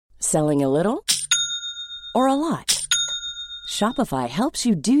Selling a little or a lot? Shopify helps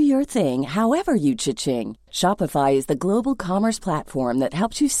you do your thing however you cha-ching. Shopify is the global commerce platform that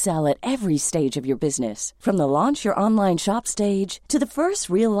helps you sell at every stage of your business. From the launch your online shop stage to the first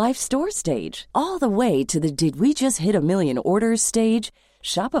real-life store stage, all the way to the did we just hit a million orders stage.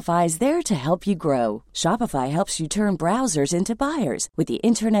 Shopify is there to help you grow. Shopify helps you turn browsers into buyers with the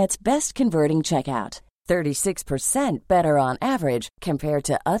internet's best converting checkout. 36% better on average compared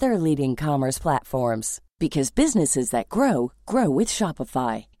to other leading commerce platforms. Because businesses that grow, grow with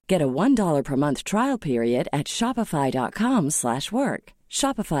Shopify. Get a $1 per month trial period at shopify.com/work.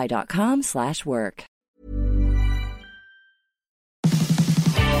 Shopify.com/work.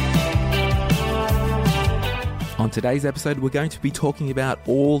 On today's episode, we're going to be talking about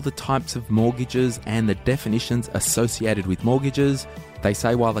all the types of mortgages and the definitions associated with mortgages. They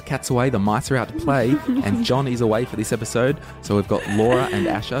say while the cat's away, the mice are out to play, and John is away for this episode, so we've got Laura and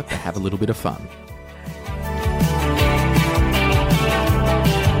Asha to have a little bit of fun.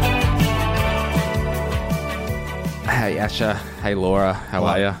 Hey Asha, hey Laura, how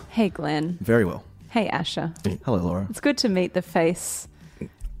are you? Hey Glenn. Very well. Hey Asha. Hello, Laura. It's good to meet the face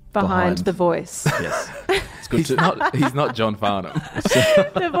behind the voice. Yes. It's good He's not John Farnham.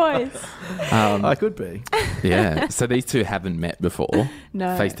 The voice. I could be. Yeah, so these two haven't met before,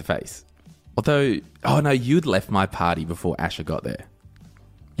 No. face to face. Although, oh no, you'd left my party before Asha got there.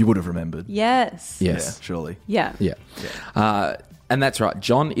 You would have remembered. Yes. Yes. Yeah, surely. Yeah. Yeah. And that's right.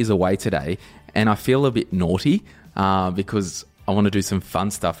 John is away today, and I feel a bit naughty because I want to do some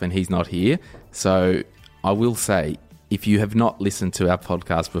fun stuff and he's not here. So I will say, if you have not listened to our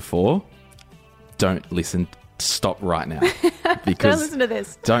podcast before, don't listen. Stop right now. Because Don't listen to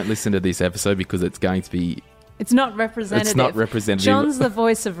this. Don't listen to this episode because it's going to be... It's not representative. It's not representative. John's the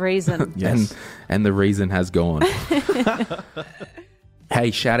voice of reason. Yes. And the reason has gone.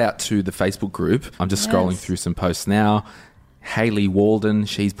 Hey, shout out to the Facebook group. I'm just scrolling through some posts now. Hayley Walden,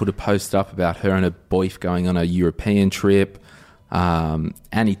 she's put a post up about her and her boyf going on a European trip.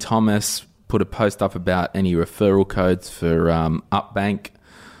 Annie Thomas put a post up about any referral codes for Upbank.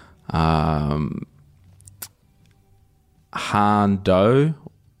 Han Do,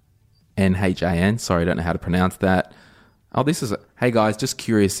 Nhan, sorry, I don't know how to pronounce that. Oh, hey guys, just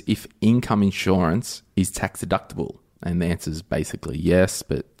curious if income insurance is tax deductible. And the answer is basically yes,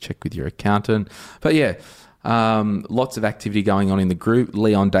 but check with your accountant. But yeah, lots of activity going on in the group.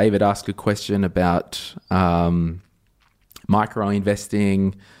 Leon David asked a question about micro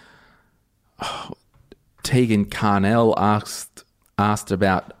investing. Tegan Carnell asked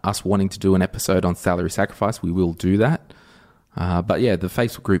about us wanting to do an episode on salary sacrifice. We will do that. But yeah, the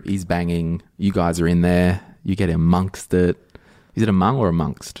Facebook group is banging. You guys are in there. You get amongst it. Is it among or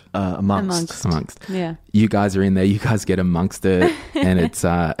amongst? Amongst. Yeah. You guys are in there. You guys get amongst it, and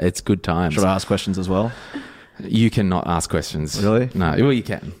it's good times. Should I ask questions as well? You cannot ask questions. Really? No. Well, you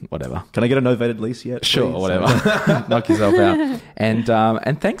can. Whatever. Can I get a novated lease yet? Sure. Please? Whatever. Knock yourself out.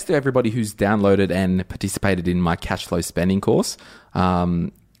 And thanks to everybody who's downloaded and participated in my cash flow spending course.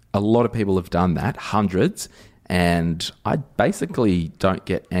 A lot of people have done that, hundreds, and I basically don't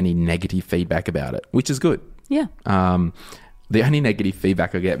get any negative feedback about it, which is good. Yeah. The only negative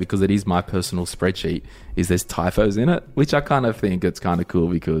feedback I get, because it is my personal spreadsheet, is there's typos in it, which I kind of think it's kind of cool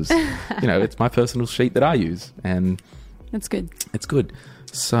because, it's my personal sheet that I use, and That's good. it's good.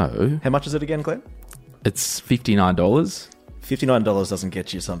 So How much is it again, Glenn? it's $59. $59 doesn't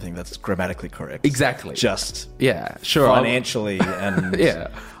get you something that's grammatically correct. Exactly. Just Yeah, sure. financially and... Yeah.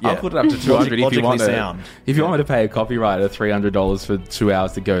 I'll put it up to $200 if you want to. sound. If you want me to pay a copywriter $300 for 2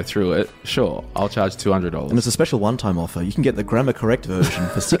 hours to go through it, sure, I'll charge $200. And it's a special one-time offer. You can get the grammar correct version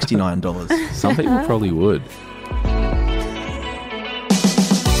for $69. Some people probably would.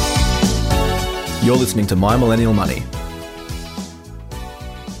 You're listening to My Millennial Money.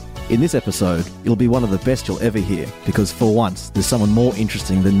 In this episode, it'll be one of the best you'll ever hear because for once, there's someone more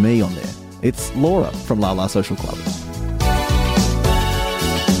interesting than me on there. It's Laura from La La Social Club.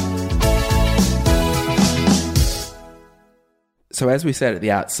 So as we said at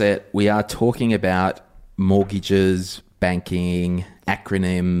the outset, we are talking about mortgages, banking,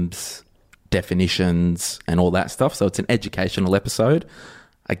 acronyms, definitions, and all that stuff. So it's an educational episode.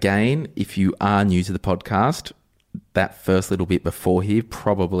 Again, if you are new to the podcast, that first little bit before here,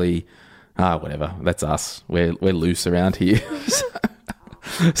 probably, whatever, that's us. We're loose around here.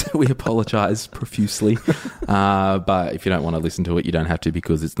 So we apologise profusely. But if you don't want to listen to it, you don't have to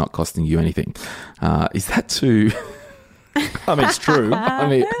because it's not costing you anything. Is that too... I mean, it's true. I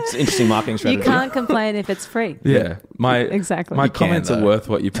mean, it's an interesting marketing strategy. You can't complain if it's free. Yeah. Exactly. My You comments can, are though. worth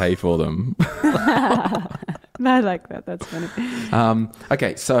what you pay for them. I like that. That's funny.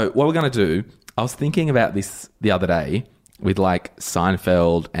 Okay, so what we're going to do, I was thinking about this the other day with like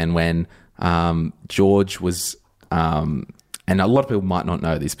Seinfeld and when George was, and a lot of people might not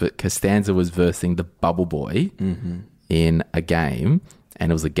know this, but Costanza was versing the Bubble Boy in a game.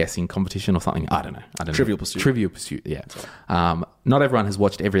 And it was a guessing competition or something. I don't know. Trivial Pursuit. Trivial Pursuit, yeah. Not everyone has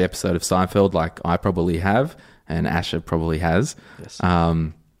watched every episode of Seinfeld like I probably have and Asher probably has. Yes.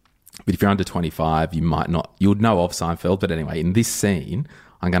 But if you're under 25, you might not. You would know of Seinfeld. But anyway, in this scene,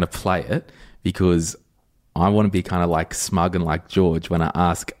 I'm going to play it because I want to be kind of like smug and like George when I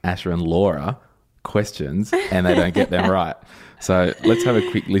ask Asher and Laura questions and they don't get them right. So let's have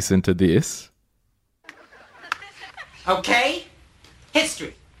a quick listen to this. Okay?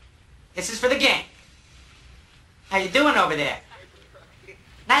 History. This is for the game. How you doing over there?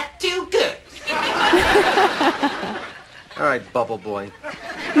 Not too good. All right, Bubble Boy.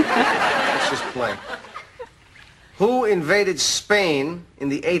 Let's just play. Who invaded Spain in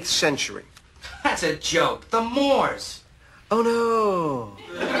the 8th century? That's a joke. The Moors. Oh, no.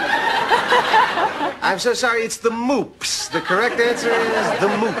 I'm so sorry, it's the Moops. The correct answer is the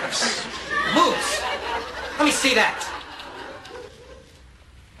Moops. Moops. Let me see that.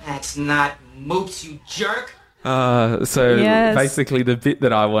 That's not Moops, you jerk. So Yes. basically the bit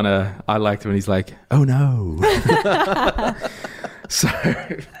that I liked when he's like, oh no.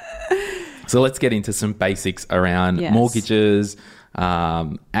 So let's get into some basics around Yes. mortgages,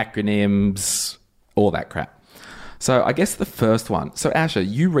 acronyms, all that crap. So I guess the first one. So Asher,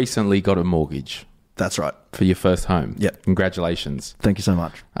 you recently got a mortgage That's right. for your first home. Yep. Congratulations. Thank you so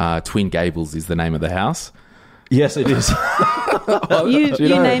much. Twin Gables is the name of the house. Yes, it is.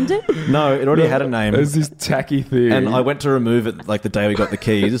 You named it? No, it already had a name. It was this tacky thing. And I went to remove it like the day we got the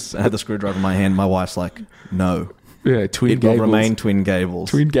keys. I had the screwdriver in my hand. My wife's like, no. yeah, Twin It Gables. will remain Twin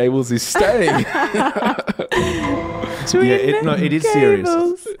Gables. Twin Gables is staying. It is serious.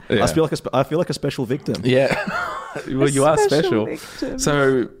 Gables. Yeah. I feel like a special victim. Yeah. Well, you are special. victim.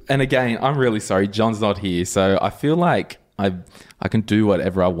 So, and again, I'm really sorry. John's not here. So I feel like I can do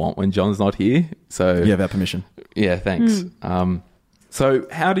whatever I want when John's not here. So You have our permission. yeah, thanks. So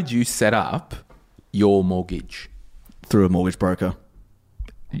how did you set up your mortgage? Through a mortgage broker.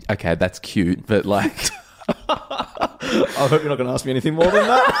 Okay, that's cute, but like, I hope you're not going to ask me anything more than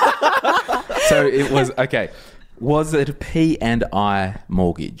that. so it was, okay. Was it a P&I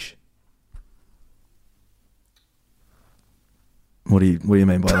mortgage? What do you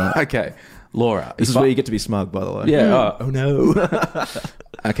mean by that? Okay. Laura. This is where you get to be smug, by the way. Yeah. Oh no.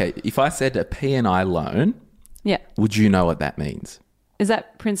 Okay. If I said a P&I loan, Yeah. would you know what that means? Is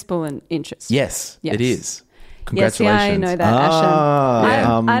that principal and interest? Yes, Yes. it is. Yes, Congratulations. yeah, I know that, Ah,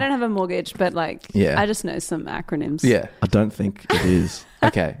 Asher. yeah. I don't have a mortgage, but like, Yeah. I just know some acronyms. Yeah. I don't think it is.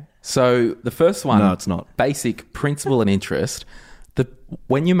 Okay. So the first one, No, it's not. Basic principal and interest.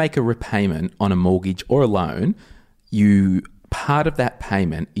 When you make a repayment on a mortgage or a loan, part of that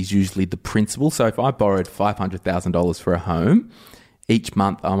payment is usually the principal. So if I borrowed $500,000 for a home, each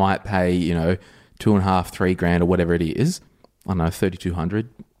month I might pay, $2,500, $3,000 or whatever it is. I don't know, $3,200.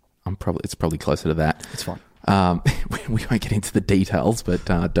 It's probably closer to that. It's fine. We won't get into the details, but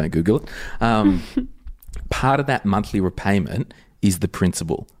don't Google it. Part of that monthly repayment is the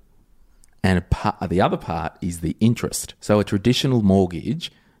principal, and the other part is the interest. So a traditional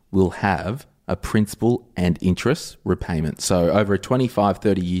mortgage will have a principal and interest repayment. So over a 25,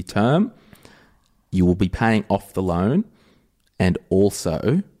 30-year term, you will be paying off the loan and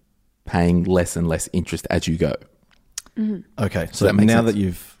also paying less and less interest as you go. Okay, so that make now sense? that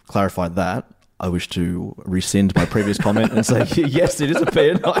you've clarified that, I wish to rescind my previous comment and say, yes, it is a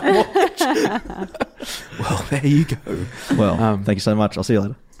P&I mortgage. Well, there you go. Well, thank you so much. I'll see you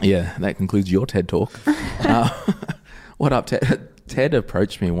later. Yeah, that concludes your TED Talk. What up, Ted? Ted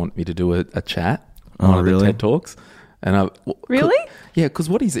approached me and wanted me to do a chat on one of the really? TED Talks. And Really? Yeah, because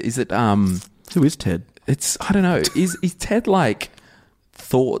what is it? Is it Who is Ted? It's I don't know. Is Ted like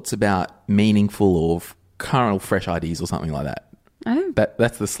thoughts about meaningful or current or fresh ideas or something like that? Oh.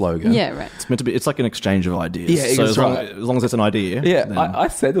 That's the slogan. Yeah, right. It's meant to be. It's like an exchange of ideas. Yeah, so that's right. as long as it's an idea. Yeah, then- I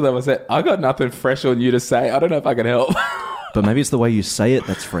said to them, I said, I got nothing fresh on you to say. I don't know if I can help. but maybe it's the way you say it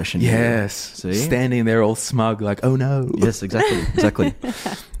that's fresh in you. Yes. See? Standing there all smug like, oh no. Yes, exactly.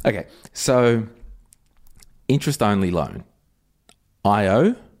 Okay, so interest-only loan.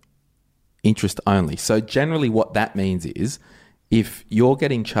 IO, interest only. So generally what that means is if you're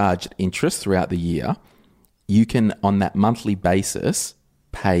getting charged interest throughout the year, you can, on that monthly basis,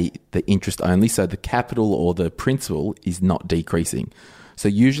 pay the interest only. So the capital or the principal is not decreasing. So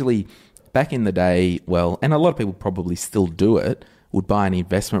usually back in the day, and a lot of people probably still do it, would buy an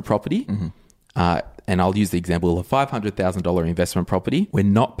investment property. and I'll use the example of a $500,000 investment property, we're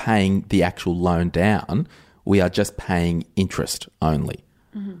not paying the actual loan down. We are just paying interest only.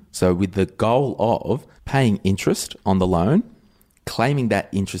 So with the goal of paying interest on the loan, claiming that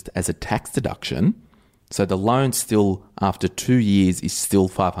interest as a tax deduction, so the loan still, after 2 years, is still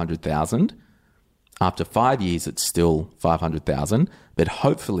 $500,000. After 5 years, it's still $500,000. But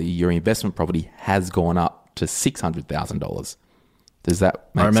hopefully your investment property has gone up to $600,000. Does that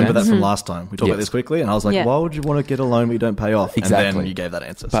make sense? I remember that from last time. We talked Yes. about this quickly, and I was like, Yeah. why would you want to get a loan where you don't pay off? Exactly. And then you gave that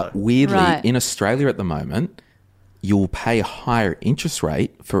answer. But so. weirdly, Right. in Australia at the moment, you'll pay a higher interest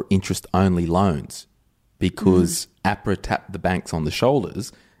rate for interest-only loans because APRA tapped the banks on the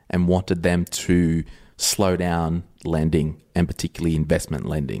shoulders and wanted them to slow down lending and particularly investment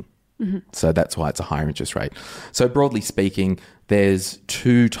lending. So that's why it's a higher interest rate. So broadly speaking, there's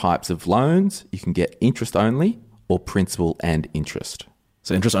two types of loans. You can get interest-only or principal and interest.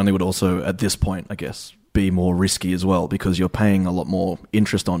 So interest only would also, at this point, I guess, be more risky as well because you're paying a lot more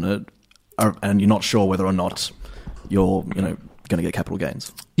interest on it, and you're not sure whether or not you're, going to get capital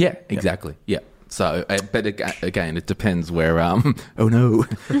gains. Yeah, exactly. Yeah. So, but again, it depends where. Oh no.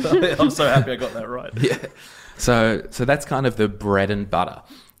 I'm so happy I got that right. Yeah. So that's kind of the bread and butter.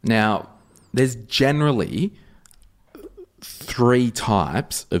 Now, there's generally 3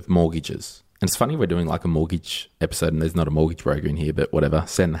 types of mortgages. And it's funny we're doing like a mortgage episode and there's not a mortgage broker in here, but whatever.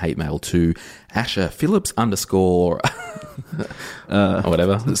 Send hate mail to Asher Phillips _ or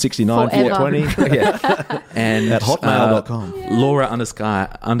whatever. 69 Yeah. And At hotmail.com. Laura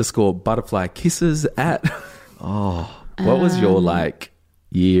 _ butterfly kisses at. What was your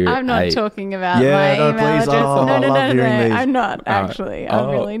year? I'm not 8? talking about Yeah, my no, email please. address. Oh, no, I no, love no, hearing no. these. I'm not actually. I'm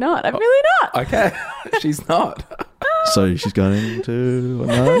Oh. really not. I'm really not. Okay. She's not. So she's going to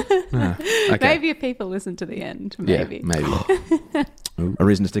no? Okay. Maybe if people listen to the end, maybe. Yeah, maybe. A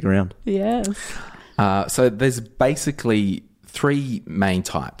reason to stick around. Yes. So there's basically 3 main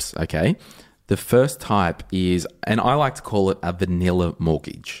types, okay? The first type is, and I like to call it a vanilla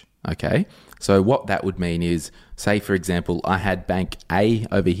mortgage, okay? So what that would mean is, say, for example, I had Bank A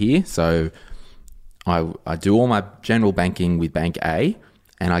over here. So I do all my general banking with Bank A,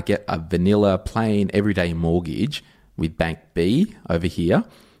 and I get a vanilla, plain, everyday mortgage with Bank B over here.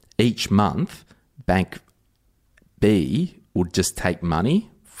 Each month, Bank B would just take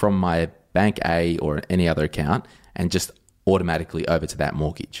money from my Bank A or any other account and just automatically over to that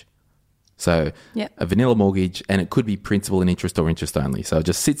mortgage. So Yep. a vanilla mortgage, and it could be principal and interest or interest only. So it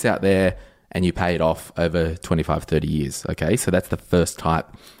just sits out there and you pay it off over 25, 30 years. Okay, so that's the first type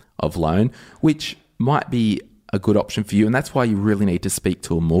of loan, which might be a good option for you. And that's why you really need to speak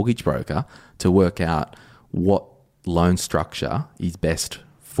to a mortgage broker to work out what loan structure is best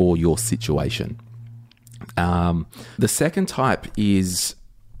for your situation. The second type is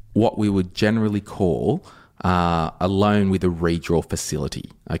what we would generally call a loan with a redraw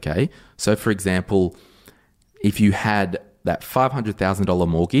facility. Okay, so for example, if you had that $500,000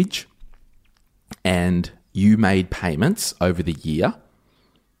 mortgage and you made payments over the year,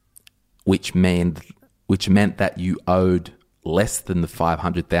 which meant that you owed less than the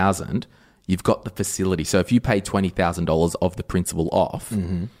 $500,000, you've got the facility. So if you pay $20,000 of the principal off,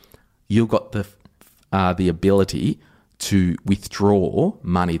 you've got the ability to withdraw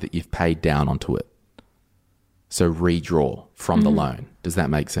money that you've paid down onto it. So redraw from the loan. Does that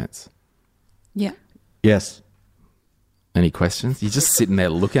make sense? Yeah. Yes. Any questions? You're just sitting there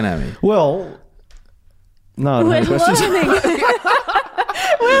looking at me. Well, no, I don't We're have any questions. learning.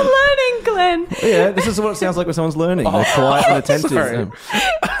 We're learning, Glenn. Yeah, this is what it sounds like when someone's learning. They're quiet and attentive. sorry.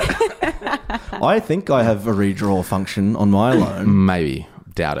 I think I have a redraw function on my loan. Maybe.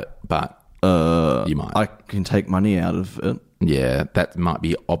 Doubt it, but you might. I can take money out of it. Yeah, that might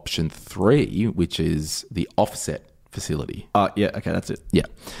be option 3, which is the offset facility. Yeah, okay, that's it. Yeah.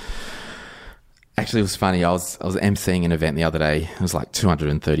 Actually, it was funny. I was emceeing an event the other day. It was like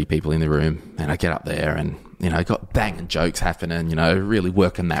 230 people in the room, and I get up there and, got banging jokes happening, really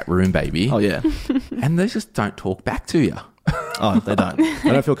working that room, baby. Oh, yeah. And they just don't talk back to you. Oh, they don't.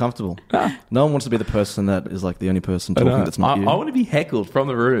 They don't feel comfortable. No one wants to be the person that is like the only person talking that's not you. I want to be heckled from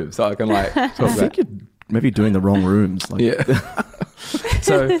the room so I can talk I back. think you're maybe doing the wrong rooms. Like, Yeah.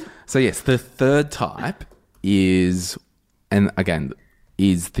 So yes, the third type is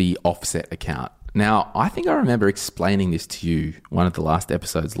the offset account. Now, I think I remember explaining this to you one of the last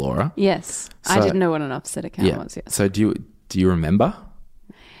episodes, Laura. Yes. I So- didn't know what an offset account was. Yes. So do you remember?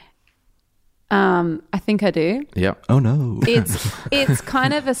 I think I do. Yep. Oh, no. It's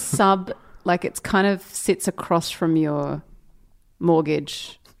kind of a sub, like it's kind of sits across from your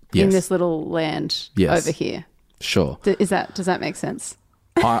mortgage in Yes. this little land Yes. over here. Sure. Does that make sense?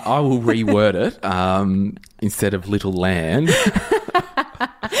 I will reword it instead of little land.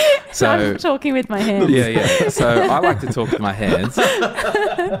 So I'm talking with my hands. Yeah. So I like to talk with my hands.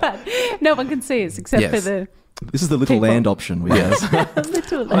 But no one can see us except Yes. for the This is the little People. land option we have.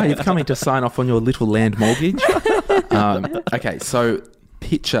 little Oh, you've come in to sign off on your little land mortgage? Okay, so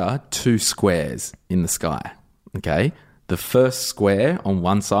picture two squares in the sky, okay? The first square on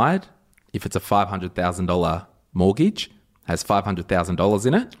one side, if it's a $500,000 mortgage, has $500,000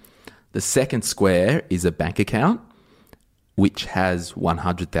 in it. The second square is a bank account, which has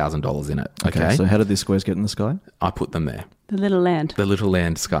 $100,000 in it, okay? So how did these squares get in the sky? I put them there. The little land. The little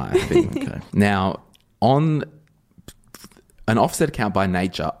land sky thing. Okay. Now, on an offset account by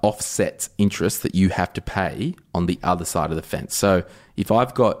nature offsets interest that you have to pay on the other side of the fence. So if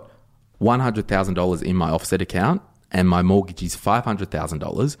I've got $100,000 in my offset account and my mortgage is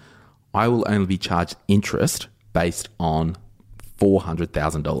 $500,000, I will only be charged interest based on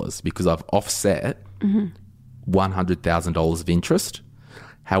 $400,000 because I've offset $100,000 of interest.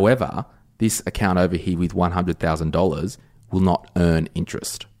 However, this account over here with $100,000 will not earn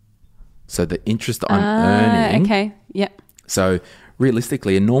interest. So the interest I'm earning... Okay, yep. So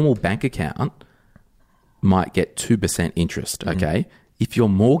realistically, a normal bank account might get 2% interest, okay? If your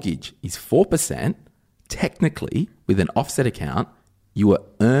mortgage is 4%, technically, with an offset account, you are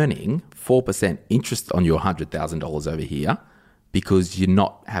earning 4% interest on your $100,000 over here because you're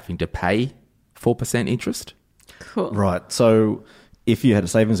not having to pay 4% interest. Cool. Right. So if you had a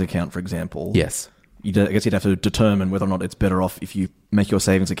savings account, for example, Yes. I guess you'd have to determine whether or not it's better off if you make your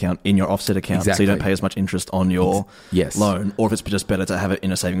savings account in your offset account, so Exactly. you don't pay as much interest on your Yes. loan, or if it's just better to have it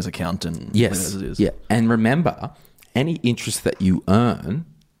in a savings account and leave it Yes. as it is. Yeah. And remember, any interest that you earn,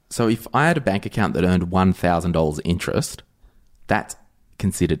 so if I had a bank account that earned $1,000 interest, that's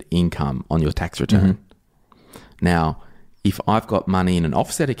considered income on your tax return. Now, if I've got money in an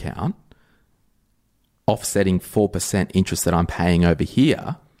offset account, offsetting 4% interest that I'm paying over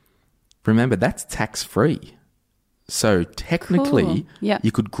here, remember that's tax-free. So technically, Cool. Yep.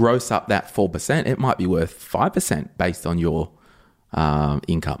 you could gross up that 4%. It might be worth 5% based on your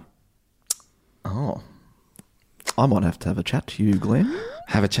income. Oh. I might have to have a chat to you, Glenn.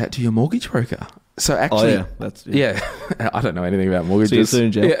 Have a chat to your mortgage broker. So actually, yeah. That's, yeah. yeah, I don't know anything about mortgages. See you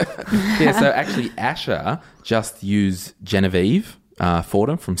soon, Jeff. Yeah, so actually, Asher just used Genevieve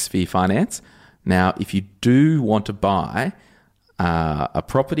Fordham from Sphere Finance. Now, if you do want to buy a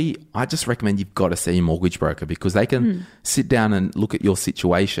property, I just recommend you've got to see a mortgage broker because they can sit down and look at your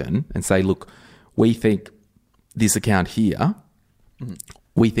situation and say, look, we think this account here,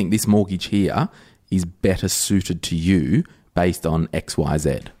 we think this mortgage here is better suited to you based on X, Y,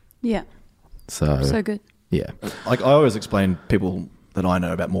 Z. Yeah. So good. Yeah. Like I always explain people that I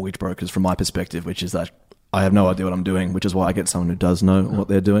know about mortgage brokers from my perspective, which is that I have no idea what I'm doing, which is why I get someone who does know what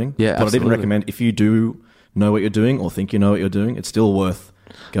they're doing. Yeah, but I'd even absolutely. recommend if you do know what you're doing or think you know what you're doing, it's still worth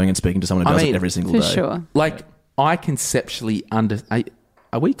going and speaking to someone who I does mean, it every single For day. sure. Like, I conceptually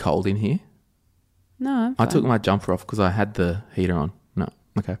are we cold in here? No, I'm I fine. took my jumper off because I had the heater on. No.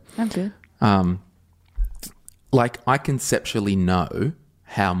 Okay. I'm good. Like, I conceptually know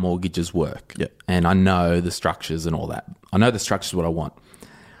how mortgages work. Yeah. And I know the structures and all that. I know the structures what I want.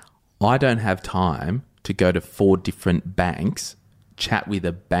 I don't have time to go to 4 different banks, chat with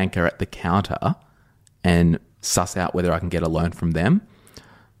a banker at the counter and suss out whether I can get a loan from them.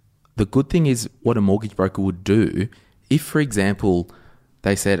 The good thing is what a mortgage broker would do if, for example,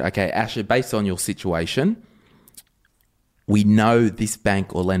 they said, okay, Asher, based on your situation, we know this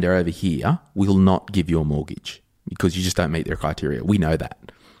bank or lender over here will not give you a mortgage because you just don't meet their criteria. We know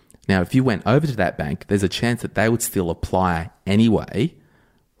that. Now, if you went over to that bank, there's a chance that they would still apply anyway,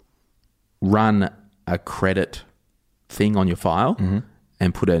 run a credit thing on your file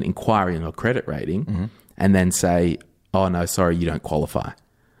and put an inquiry on your credit rating and then say, oh, no, sorry, you don't qualify.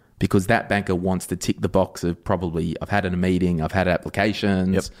 Because that banker wants to tick the box of probably, I've had a meeting, I've had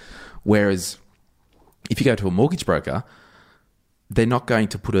applications. Yep. Whereas if you go to a mortgage broker, they're not going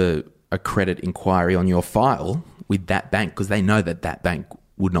to put a credit inquiry on your file with that bank because they know that that bank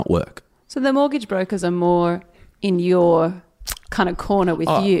would not work. So the mortgage brokers are more in your kind of corner with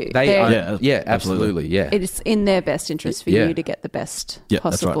you. They are, Yeah, yeah, absolutely. absolutely, yeah. It's in their best interest for Yeah. you to get the best Yeah,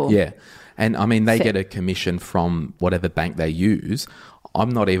 that's right. possible. Yeah. And I mean, they Fair. get a commission from whatever bank they use. I'm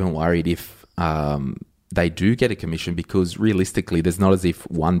not even worried if they do get a commission because realistically, there's not as if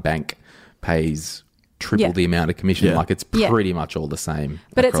one bank pays triple Yeah. the amount of commission. Yeah. Like it's Yeah. pretty much all the same.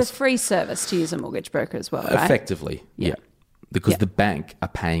 But it's across- a free service to use a mortgage broker as well, right? effectively, yeah. Yeah. Because Yeah. the bank are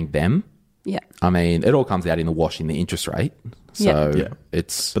paying them Yeah. I mean, it all comes out in the wash in the interest rate. So Yeah.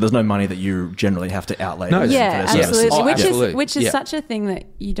 it's... But there's no money that you generally have to outlay. No, for their Yeah, services. absolutely. Oh, absolutely. Which is Yeah. such a thing that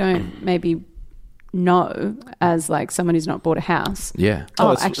you don't maybe know as like someone who's not bought a house. Yeah.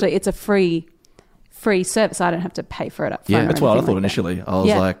 Oh, it's- actually, it's a free service. I don't have to pay for it up front. Yeah, or That's what I anything thought like that. initially. I was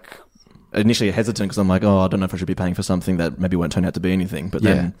Yeah. like, initially hesitant because I'm like, oh, I don't know if I should be paying for something that maybe won't turn out to be anything. But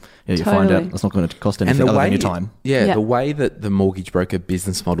then you find Totally. out it's not going to cost anything other than your time. Yeah. The way that the mortgage broker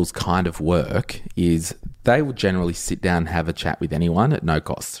business models kind of work is they will generally sit down and have a chat with anyone at no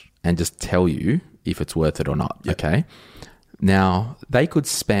cost and just tell you if it's worth it or not. Yep. Okay. Now, they could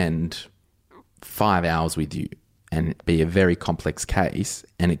spend 5 hours with you and be a very complex case,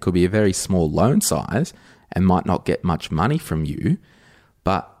 and it could be a very small loan size and might not get much money from you,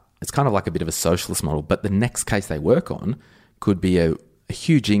 but it's kind of like a bit of a socialist model. But the next case they work on could be a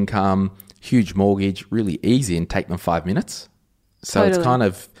huge income, huge mortgage, really easy, and take them 5 minutes. So it's Totally. kind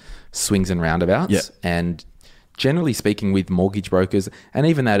of swings and roundabouts. Yeah. And generally speaking, with mortgage brokers, and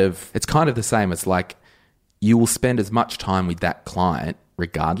even that of, it's kind of the same. It's like you will spend as much time with that client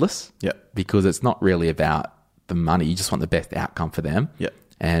regardless. Yeah. Because it's not really about the money. You just want the best outcome for them. Yeah.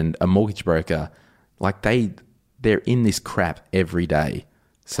 And a mortgage broker, like they're in this crap every day.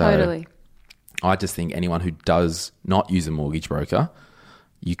 So Totally. I just think anyone who does not use a mortgage broker,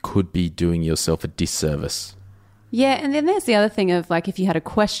 you could be doing yourself a disservice. Yeah, and then there's the other thing of like if you had a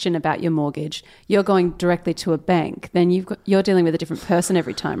question about your mortgage, you're going directly to a bank, then you're dealing with a different person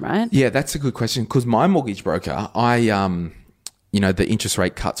every time, right? Yeah, that's a good question because my mortgage broker, the interest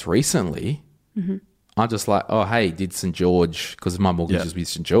rate cuts recently. Mm-hmm. I'm just like, oh, hey, did St. George, because my mortgage Yeah. is with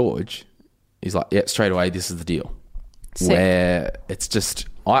St. George. He's like, yeah, straight away, this is the deal. Sick. Where it's just,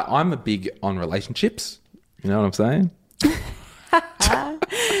 I'm a big on relationships. You know what I'm saying?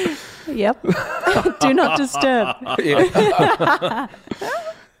 Yep. Do not disturb.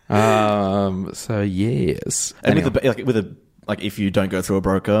 So yes. And Anyway. with a like if you don't go through a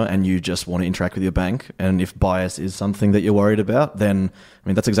broker and you just want to interact with your bank, and if bias is something that you're worried about, then I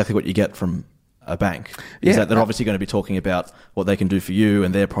mean that's exactly what you get from a bank. Is Yeah. that they're obviously going to be talking about what they can do for you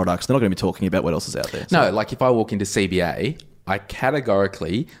and their products. They're not going to be talking about what else is out there. So- No, like if I walk into CBA,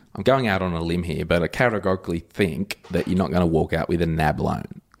 I'm going out on a limb here, but I categorically think that you're not going to walk out with a NAB loan.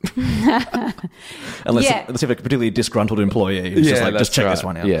 unless Yeah. you have a particularly disgruntled employee who's just like, just check this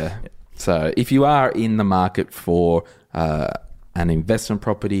one out. Yeah. So if you are in the market for an investment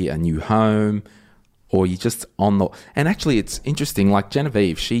property, a new home, or you just and actually it's interesting, like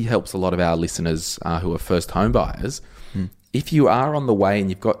Genevieve, she helps a lot of our listeners who are first home buyers. If you are on the way and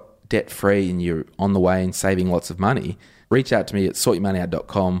you've got debt free and you're on the way and saving lots of money, reach out to me at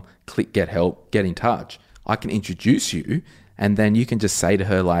sortyourmoneyout.com, click get help, get in touch. I can introduce you, and then you can just say to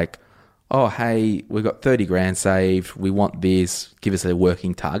her like, oh, hey, we've got 30 grand saved. We want this. Give us a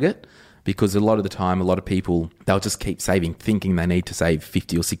working target. Because a lot of the time, a lot of people, they'll just keep saving thinking they need to save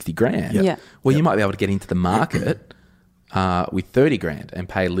 50 or 60 grand. Yeah. Well, you might be able to get into the market with 30 grand and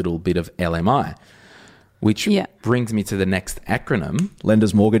pay a little bit of LMI, which Yeah. brings me to the next acronym.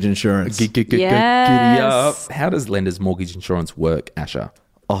 Lender's mortgage insurance. Yes. How does lender's mortgage insurance work, Asher?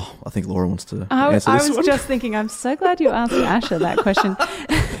 Oh, I think Laura wants to I answer this was one. just thinking, I'm so glad you asked Asher that question.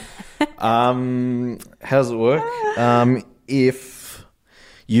 How does it work? If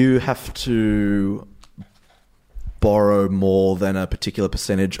you have to borrow more than a particular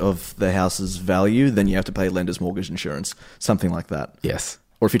percentage of the house's value, then you have to pay lender's mortgage insurance, something like that. Yes.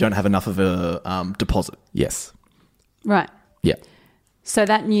 Or if you don't have enough of a deposit. Yes. Right. Yeah. So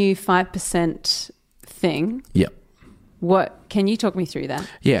that new 5% thing, Yeah. what can you talk me through that?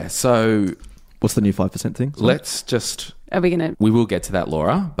 Yeah. So What's the new 5% thing? let's just... Are we going to... We will get to that,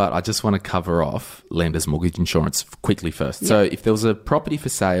 Laura, but I just want to cover off lender's mortgage insurance quickly first. So if there was a property for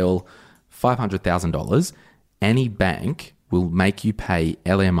sale, $500,000, any bank will make you pay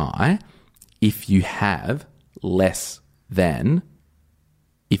LMI if you have less than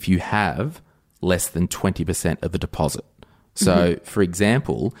 20% of the deposit. So, for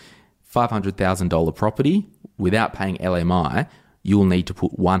example, $500,000 property, without paying LMI, you will need to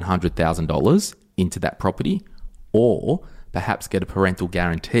put $100,000 into that property, or perhaps get a parental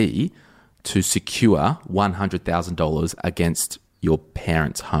guarantee to secure $100,000 against your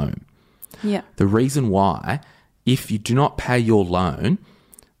parents' home. Yeah. The reason why, if you do not pay your loan,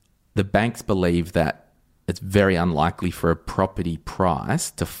 the banks believe that it's very unlikely for a property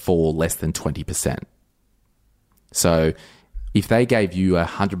price to fall less than 20%. So if they gave you a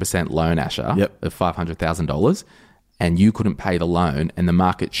 100% loan, Asher, Yep. of $500,000, and you couldn't pay the loan and the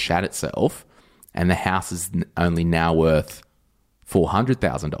market shat itself and the house is only now worth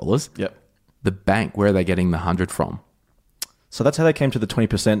 $400,000, Yep. the bank, where are they getting the 100 from? So that's how they came to the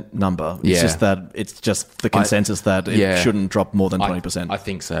 20% number. It's Yeah. just that it's just the consensus that it yeah. shouldn't drop more than 20%. I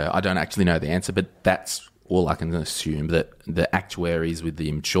think so. I don't actually know the answer, but that's all I can assume, that the actuaries with the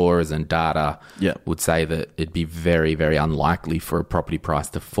insurers and data Yeah. would say that it'd be very, very unlikely for a property price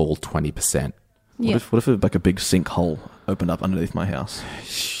to fall 20%. Yeah. What if like a big sinkhole opened up underneath my house?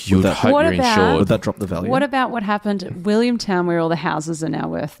 You would that- hope What you're about- insured. Would that drop the value? What about what happened at Williamtown where all the houses are now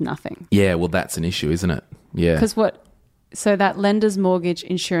worth nothing? Yeah, well, that's an issue, isn't it? Yeah. Because so that lender's mortgage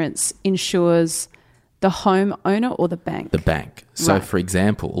insurance insures the homeowner or the bank? The bank. So, Right. for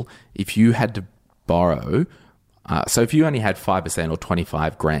example, if you had to borrow, so if you only had 5% or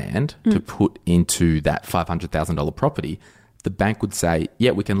 25 grand to put into that $500,000 property, the bank would say,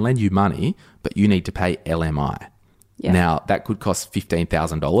 yeah, we can lend you money, but you need to pay LMI. Yeah. Now, that could cost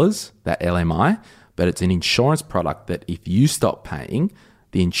 $15,000, that LMI, but it's an insurance product that if you stop paying,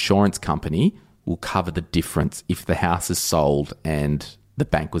 the insurance company will cover the difference if the house is sold and the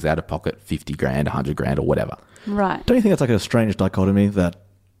bank was out of pocket 50 grand, 100 grand or whatever. Right. Don't you think that's like a strange dichotomy that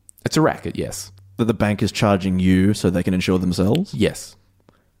It's a racket, yes. the bank is charging you so they can insure themselves? Yes.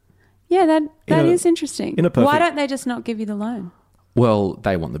 Yeah, that a- is interesting. in a Why perfect- don't they just not give you the loan? Well,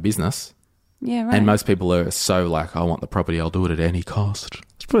 they want the business. Yeah, right. And most people are so like, I want the property, I'll do it at any cost.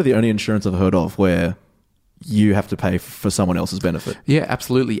 It's probably the only insurance I've heard of where you have to pay for someone else's benefit. Yeah,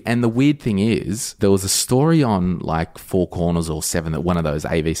 absolutely. And the weird thing is, there was a story on like Four Corners or Seven, that one of those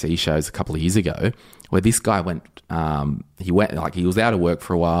ABC shows a couple of years ago, where this guy went, he was out of work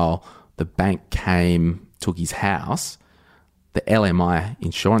for a while. The bank came, took his house. The LMI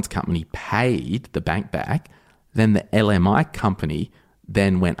insurance company paid the bank back. Then the LMI company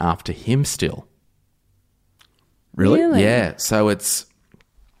then went after him still. Really? Yeah. So it's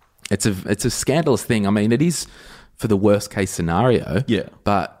a scandalous thing. I mean, it is for the worst case scenario. Yeah.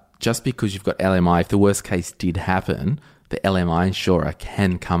 But just because you've got LMI, if the worst case did happen, the LMI insurer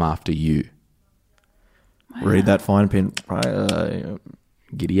can come after you. Read that fine print.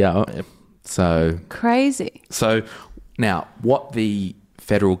 Giddy up. So Crazy. now, what the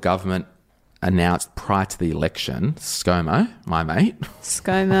federal government announced prior to the election, ScoMo, my mate.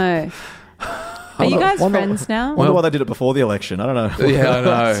 ScoMo. Are you guys Wonder- friends now? I wonder why they did it before the election. I don't know. Yeah, I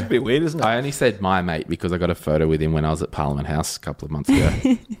know. It's a bit weird, isn't it? I only said my mate because I got a photo with him when I was at Parliament House a couple of months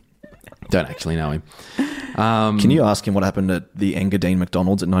ago. Don't actually know him. Can you ask him what happened at the Engadine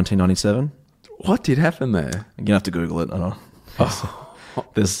McDonald's in 1997? What did happen there? You're going to have to Google it. I don't know.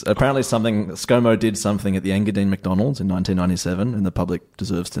 There's apparently something, ScoMo did something at the Engadine McDonald's in 1997, and the public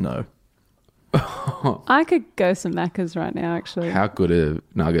deserves to know. I could go some Macca's right now, actually. How good are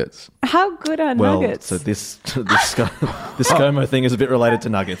nuggets? How good are Well, nuggets? so this ScoMo thing is a bit related to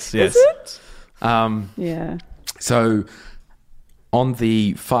nuggets, yes. Yeah. So on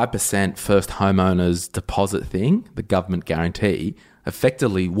the 5% first homeowners deposit thing, the government guarantee,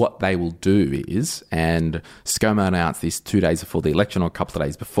 effectively what they will do is, and ScoMo announced this 2 days before the election or a couple of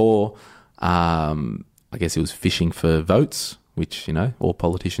days before, I guess it was fishing for votes, which, all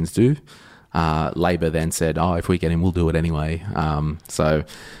politicians do. Labor then said, if we get him, we'll do it anyway.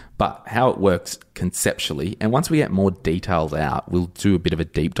 But how it works conceptually, and once we get more details out, we'll do a bit of a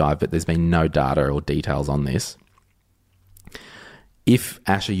deep dive, but there's been no data or details on this. If,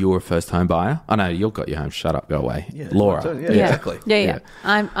 Asher, you were a first home buyer, I know you've got your home, shut up, go away. Laura. Yeah, exactly. Yeah.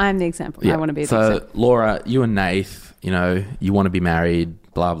 I'm the example. I want to be the So, example. Laura, you and Nath, you want to be married,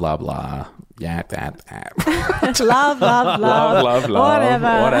 blah, blah, blah. Yeah, Love, love,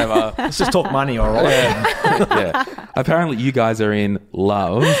 whatever. Let's just talk money, all right? Yeah. Apparently, you guys are in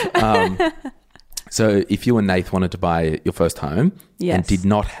love. So, if you and Nath wanted to buy your first home Yes. and did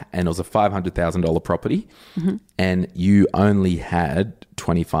not, and it was a $500,000 property, and you only had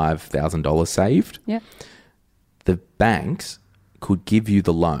 $25,000 saved, Yeah. the banks could give you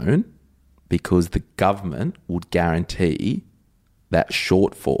the loan because the government would guarantee that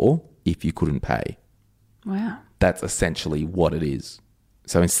shortfall if you couldn't pay. Wow. That's essentially what it is.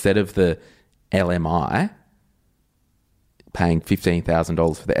 So instead of the LMI paying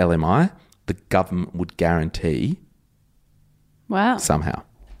 $15,000 for the LMI, the government would guarantee Wow. somehow.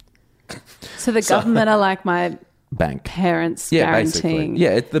 So the government are like my Bank. parents Basically. guaranteeing.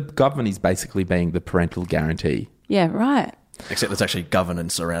 Yeah, the government is basically being the parental guarantee. Yeah, right. Except there's actually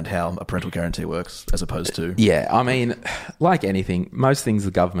governance around how a parental guarantee works, as opposed to... Yeah, I mean, like anything, most things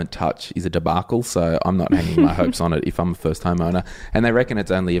the government touch is a debacle, so I'm not hanging my hopes on it if I'm a first homeowner. And they reckon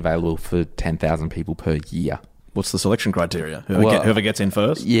it's only available for 10,000 people per year. What's the selection criteria? Whoever gets in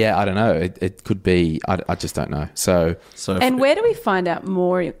first? Yeah, I don't know. It could be, I just don't know. So And where do we find out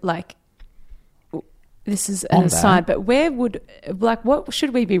more, like, this is an On aside, that. but what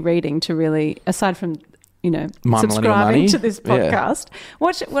should we be reading to really, aside from My Millennial subscribing Money? to this Yeah. podcast.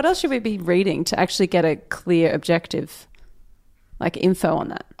 What else should we be reading to actually get a clear, objective, info on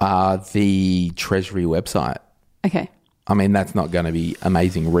that? The Treasury website. Okay. I mean, that's not going to be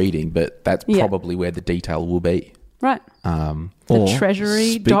amazing reading, but that's Yeah. probably where the detail will be. Right. Or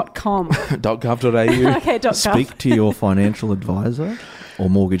Treasury.com. .gov.au. Okay, .gov. Speak to your financial advisor or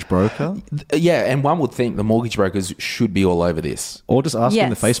mortgage broker, Yeah, and one would think the mortgage brokers should be all over this. or just ask in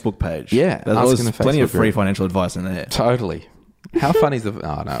the Yes. Facebook page. Yeah, there's ask always in the plenty of Facebook free group. financial advice in there. Totally. How funny is the...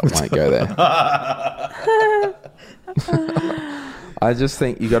 Oh, no, I won't go there. I just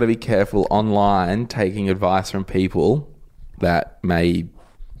think you got to be careful online taking advice from people that may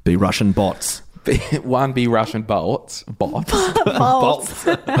Be Russian bots. be Russian bots, Bolts.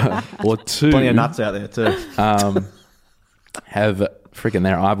 or two, Plenty of nuts out there too. have freaking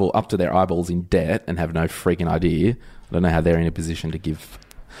their eyeball up to their eyeballs in debt and have no freaking idea. I don't know how they're in a position to give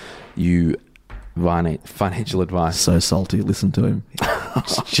you financial advice. So salty. Listen to him.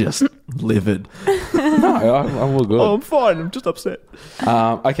 Just livid. No, I'm all good. I'm fine. I'm just upset.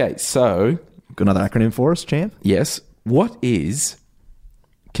 Okay, so Got another acronym for us, champ? yes, what is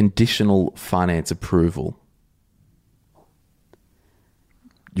conditional finance approval?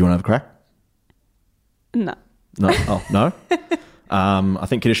 You want to have a crack? No. No. Oh, no? I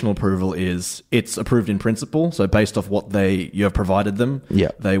think conditional approval is it's approved in principle. So based off what you have provided them, Yeah.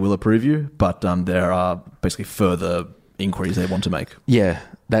 they will approve you. But there are basically further inquiries they want to make. Yeah,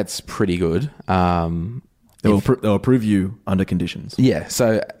 that's pretty good. They'll approve you under conditions. Yeah,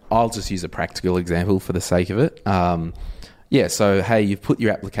 so I'll just use a practical example for the sake of it. So hey, you've put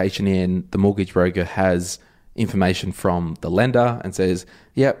your application in, the mortgage broker has information from the lender and says,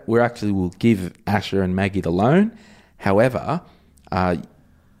 yep, we'll give Asher and Maggie the loan. However,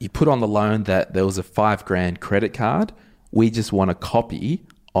 you put on the loan that there was a $5,000 credit card. We just want a copy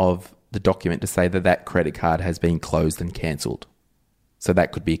of the document to say that credit card has been closed and cancelled. So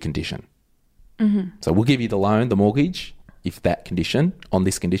that could be a condition. Mm-hmm. So we'll give you the loan, the mortgage, on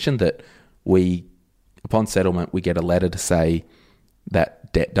this condition that upon settlement, we get a letter to say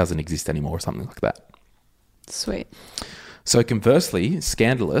that debt doesn't exist anymore or something like that. Sweet. So conversely,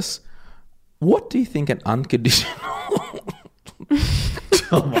 scandalous, what do you think an unconditional...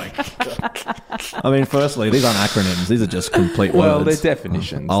 Oh my God. I mean, firstly, these aren't acronyms. These are just complete Well, words. they're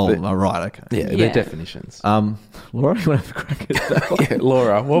definitions. Oh, They're- right, okay. Yeah, Yeah. they're definitions. Laura, you want to have a crack at that one? Yeah,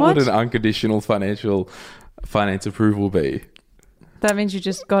 Laura, what would What? an unconditional finance approval be? That means you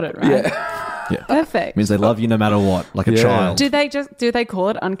just got it, right? Yeah. Perfect. Means they love you no matter what, like a Yeah. child. Do they call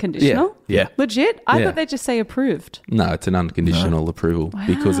it unconditional? Yeah. Legit? I Yeah. thought they just say approved. No, it's an unconditional approval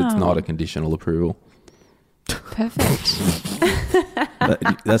because it's Wow. not a conditional approval. Perfect.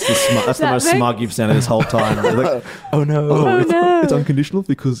 That's the most makes- smug you've sounded this whole time. Like, Oh no. Oh no. it's unconditional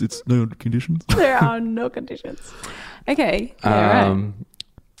because it's no conditions. There are no conditions. Okay. Yeah, right.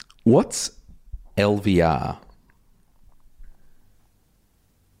 What's LVR?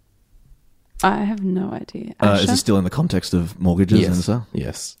 I have no idea. Is Asher? this still in the context of mortgages and stuff?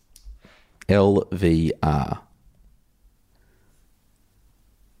 Yes. LVR.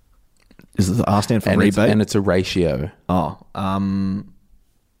 Is the R stand for And rebate? it's a ratio.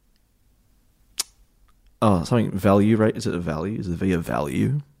 Something value rate. Is it a value? Is the V a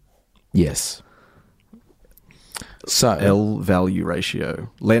value? Yes. So L value ratio.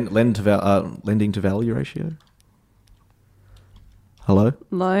 Lending to value ratio. Hello.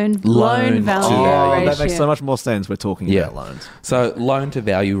 Loan Loan value to- ratio. That makes so much more sense. We're talking Yeah. about loans. So loan to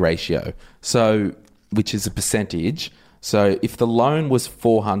value ratio. So which is a percentage. So if the loan was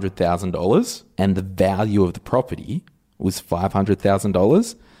 $400,000 and the value of the property was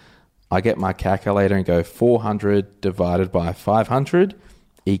 $500,000, I get my calculator and go 400 divided by 500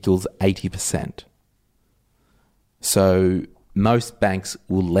 equals 80%. So most banks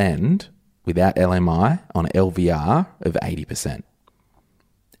will lend without LMI on LVR of 80%.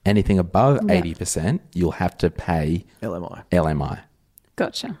 Anything above 80%, you'll have to pay LMI.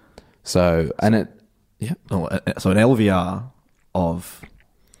 Gotcha. So, and it, yeah. So an LVR of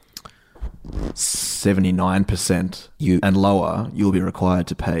 79% and lower, you'll be required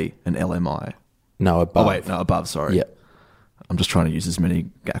to pay an LMI. No, above. Oh wait, no, above. Sorry. Yeah. I'm just trying to use as many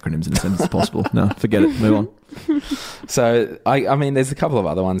acronyms in a sentence as possible. No, forget it. Move on. So, I mean, there's a couple of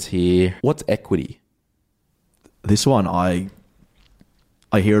other ones here. What's equity? This one, I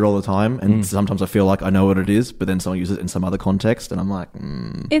hear it all the time, and sometimes I feel like I know what it is, but then someone uses it in some other context, and I'm like,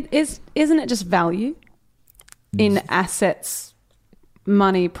 Isn't it just value in assets,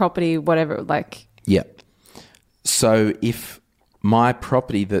 money, property, whatever? Like, Yeah. So if my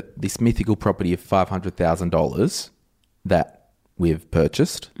property, this mythical property of $500,000 that we've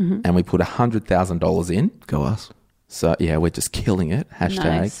purchased, and we put $100,000 in. Go us. So, yeah, we're just killing it. Hashtag.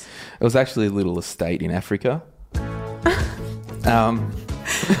 Nice. It was actually a little estate in Africa.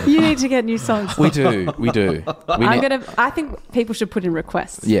 You need to get new songs. We do. I think people should put in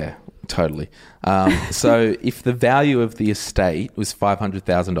requests. Yeah, totally. So if the value of the estate was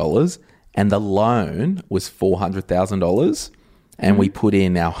 $500,000 and the loan was $400,000 and we put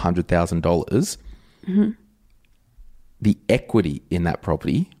in our $100,000, the equity in that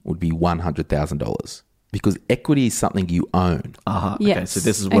property would be $100,000 because equity is something you own. Okay, Yes. so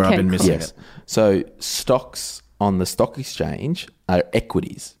this is where I've Okay, been cool. missing Yes. it. So stocks on the stock exchange are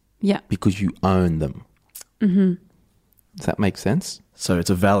equities Yeah. because you own them. Does that make sense? So it's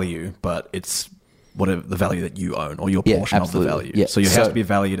a value, but it's whatever the value that you own or your Yeah, portion of the absolutely. value. Yeah. So you So- have to be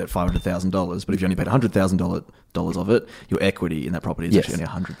valued at $500,000, but if you only paid $100,000 of it, your equity in that property is Yes. actually only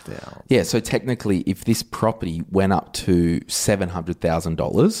 $100,000. Yeah, so technically, if this property went up to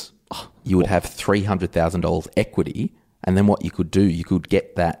 $700,000, you would have $300,000 equity, and then what you could do, you could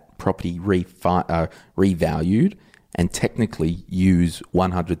get that property revalued, and technically use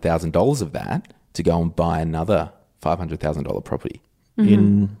 $100,000 of that to go and buy another $500,000 property.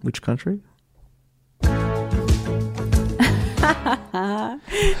 In which country?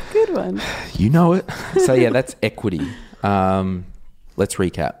 Good one. You know it. So yeah, that's equity. Let's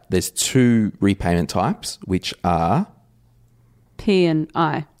recap. There's two repayment types, which are P and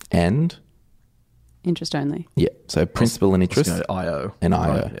I. and Interest only. yeah. So principal and Let's interest go to IO. and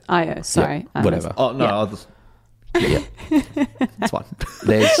IO. Right, yeah. IO, sorry. Yeah, whatever. Oh, no. Yeah. I'll just, Yeah. it's fine.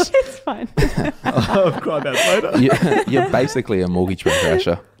 There's It's fine. I'll cry about it later. you're basically a mortgage broker,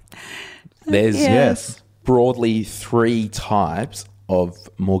 Asher. There's Yeah. Yes. broadly three types of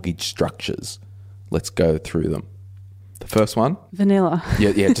mortgage structures. Let's go through them. The first one, Vanilla.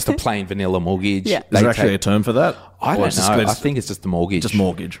 yeah, just a plain vanilla mortgage. Yeah. Is They there actually a take- term for that? I Or don't it's just- know. I it's- think it's just a mortgage. Just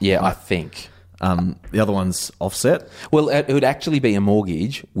mortgage. Yeah, I Right. think. The other one's offset. Well, it would actually be a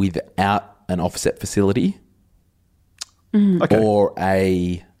mortgage without an offset facility Okay. or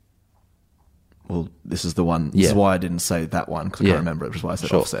a... Well, this is the one. This Yeah. is why I didn't say that one because I Yeah. can't remember it, which is why I said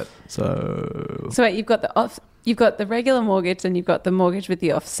Sure. offset. So So wait, you've got the regular mortgage and you've got the mortgage with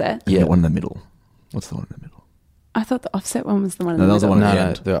the offset. Yeah. the one in the middle. What's the one in the middle? I thought the offset one was the one in No, the that was the middle. one at No,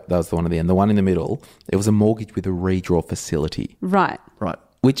 the no, end. that was the one at the end. The one in the middle, it was a mortgage with a redraw facility. Right. Right.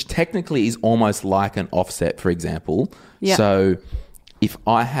 Which technically is almost like an offset, for example. Yeah. So if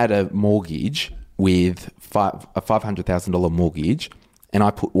I had a mortgage with a $500,000 mortgage and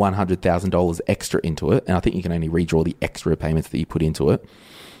I put $100,000 extra into it, and I think you can only redraw the extra payments that you put into it.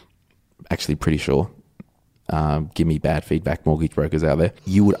 Actually, pretty sure. Give me bad feedback, mortgage brokers out there.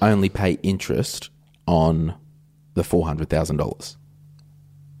 You would only pay interest on the $400,000.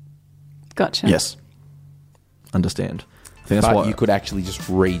 Gotcha. Yes. Understand. I think that's But why you could actually just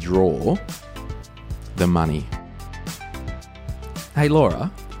redraw the money. Hey,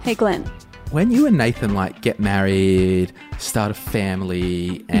 Laura. Hey, Glenn. When you and Nathan get married, start a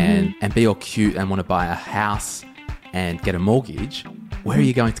family, and be all cute and want to buy a house and get a mortgage, where are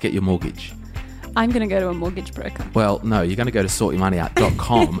you going to get your mortgage? I'm going to go to a mortgage broker. Well, no, you're going to go to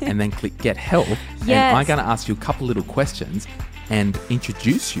sortyourmoneyout.com and then click get help. Yes. And I'm going to ask you a couple little questions and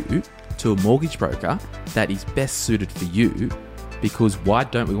introduce you to a mortgage broker that is best suited for you, because why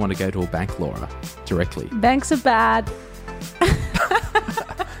don't we want to go to a bank, Laura, directly? Banks are bad.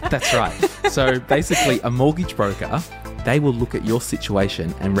 That's right. So basically, a mortgage broker, they will look at your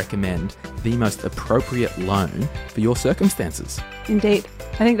situation and recommend the most appropriate loan for your circumstances. Indeed.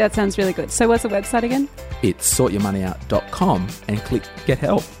 I think that sounds really good. So what's the website again? It's sortyourmoneyout.com and click get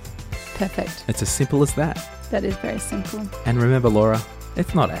help. Perfect. It's as simple as that. That is very simple. And remember, Laura,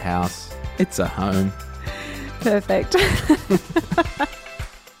 it's not a house, it's a home. Perfect.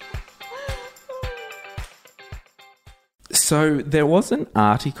 So there was an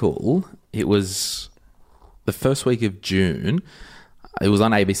article, it was the first week of June. It was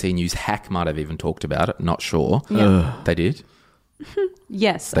on ABC News. Hack might have even talked about it, not sure. Yeah. They did?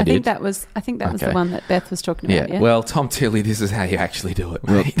 Yes, They I think did? that was the Okay. one that Beth was talking about. Yeah. Well, Tom Tilley, this is how you actually do it,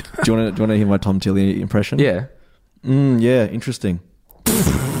 Well, mate. do you want to hear my Tom Tilley impression? Yeah. Yeah, interesting.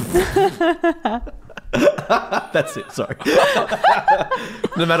 That's it. Sorry.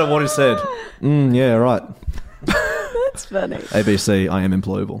 No matter what he said. Yeah, right. That's funny. ABC, I am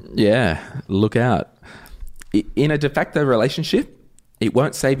employable. Yeah, look out. In a de facto relationship, it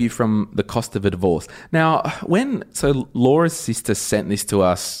won't save you from the cost of a divorce. Now, so Laura's sister sent this to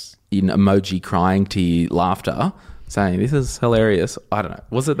us in emoji crying tear laughter, saying, this is hilarious. I don't know.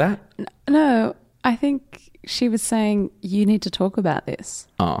 Was it that? No, I think she was saying you need to talk about this.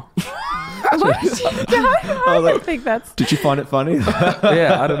 Oh. I don't think that's. Did you find it funny?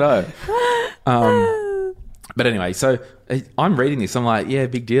 Yeah, I don't know. But anyway, so I'm reading this. I'm like, yeah,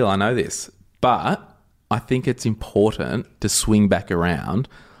 big deal. I know this. But I think it's important to swing back around.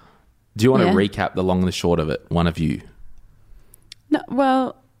 Do you want to recap the long and the short of it? One of you. No,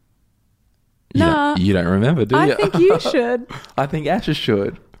 well, You don't remember, do you? I think you should. I think Asher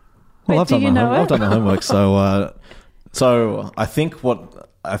should. Wait, I've do done you know I've it? done my homework. So I think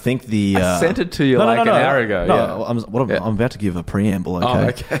I sent it to you an hour ago. No, Yeah. I'm about to give a preamble. Okay.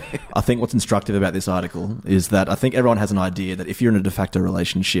 Oh, okay. I think what's instructive about this article is that I think everyone has an idea that if you're in a de facto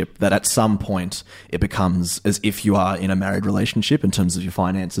relationship, that at some point it becomes as if you are in a married relationship in terms of your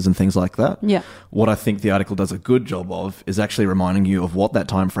finances and things like that. Yeah. What I think the article does a good job of is actually reminding you of what that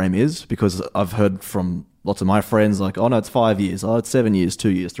time frame is, because I've heard from lots of my friends like, oh no, it's 5 years, oh it's 7 years, 2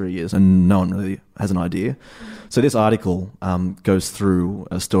 years, 3 years, and no one really has an idea. So this article goes through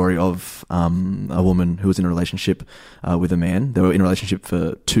a story of a woman who was in a relationship with a man. They were in a relationship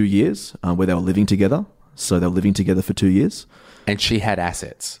for 2 years where they were living together. So they were living together for 2 years. And she had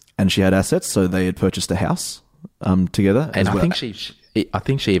assets. And she had assets, so they had purchased a house together. And as I well.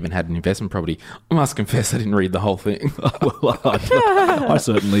 think she even had an investment property. I must confess I didn't read the whole thing. Well, I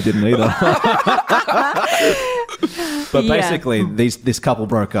certainly didn't either. But basically, this couple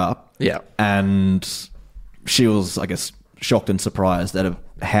broke up. Yeah. And she was, I guess, shocked and surprised at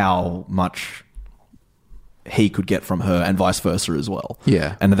how much he could get from her and vice versa as well.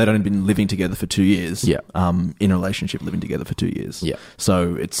 Yeah. And they'd only been living together for 2 years. Yeah. In a relationship, living together for 2 years. Yeah.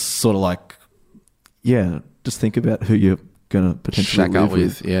 So it's sort of like, yeah, just think about who you're going to potentially Shack live up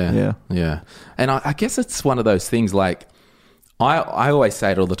with. Yeah. And I guess it's one of those things like, I always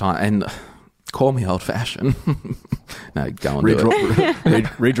say it all the time, and call me old-fashioned. No, go and do it.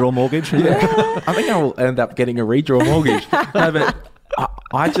 Redraw mortgage? Yeah. I think I will end up getting a redraw mortgage. No, but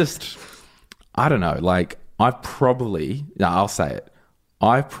I don't know. Like, I'll say it.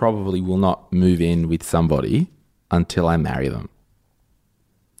 I probably will not move in with somebody until I marry them.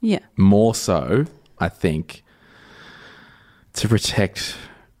 Yeah. More so, I think, to protect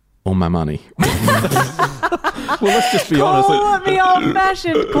all my money. Well, let's just be honest. Call me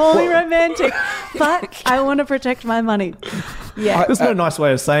old-fashioned, call me romantic, but I want to protect my money. Yeah. There's no nice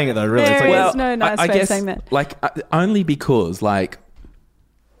way of saying it, though, really. There It's like, is no nice way of saying that. Like, only because, like,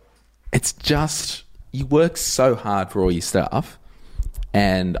 it's just, you work so hard for all your stuff,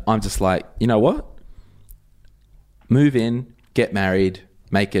 and I'm just like, you know what? Move in, get married,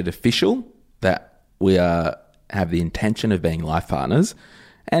 make it official that we have the intention of being life partners,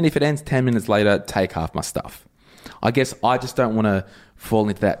 and if it ends 10 minutes later, take half my stuff. I guess I just don't want to fall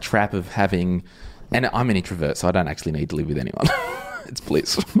into that trap of having... And I'm an introvert, so I don't actually need to live with anyone. It's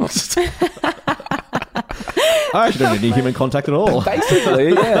bliss. I actually don't need any human contact at all.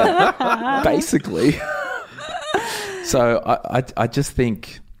 Basically, yeah. Basically. So I just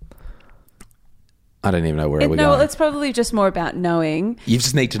think... I don't even know where we're No, going. it's probably just more about knowing. You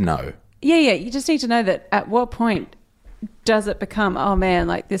just need to know. Yeah. You just need to know that at what point does it become, oh man,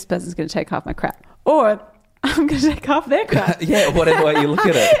 like this person's going to take half my crap. Or I'm going to take half their crap. Yeah, whatever way you look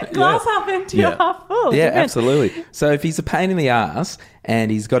at it. Glass half empty or half full. Yeah, Depends. absolutely. So if he's a pain in the ass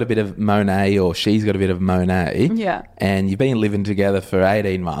and he's got a bit of Monet or she's got a bit of Monet, Yeah. and you've been living together for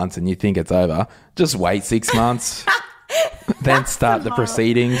 18 months and you think it's over, just wait 6 months, then start the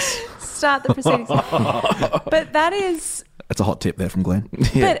proceedings. Start the proceedings. But that is... That's a hot tip there from Glenn.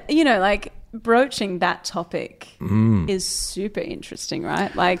 But, you know, like broaching that topic is super interesting,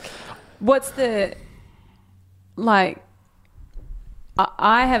 right? Like, what's the... Like,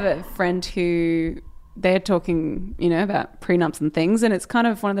 I have a friend who they're talking, you know, about prenups and things, and it's kind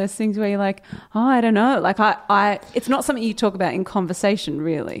of one of those things where you're like, oh, I don't know. Like, it's not something you talk about in conversation,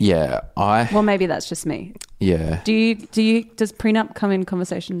 really. Yeah, Well, maybe that's just me. Yeah. Does prenup come in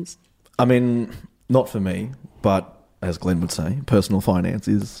conversations? I mean, not for me, but as Glenn would say, personal finance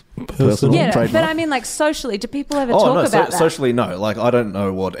is personal. Yeah, trademark. but I mean, like, socially, do people ever talk about that? Socially, no. Like, I don't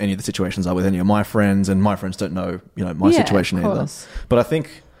know what any of the situations are with any of my friends, and my friends don't know, you know, my Yeah, situation of either. course. But I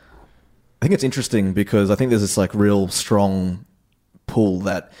think it's interesting because I think there's this like real strong pull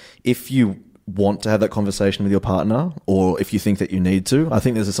that if you want to have that conversation with your partner, or if you think that you need to, I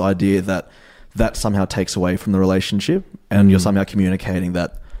think there's this idea that somehow takes away from the relationship, and you're somehow communicating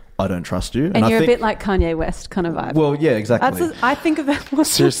that I don't trust you. And I you're think, a bit like Kanye West kind of vibe. well, yeah, exactly. I think of that. What's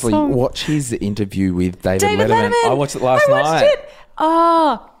Seriously, that song? watch his interview with David Letterman. I watched it last I watched night. it.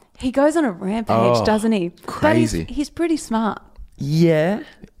 Oh, he goes on a rampage, Oh, doesn't he? crazy. But he's pretty smart. Yeah.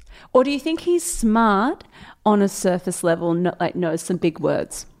 Or do you think he's smart on a surface level, like knows some big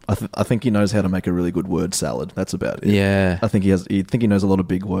words? I think he knows how to make a really good word salad. That's about it. Yeah. I think he knows a lot of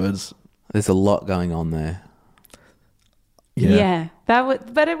big words. There's a lot going on there. Yeah.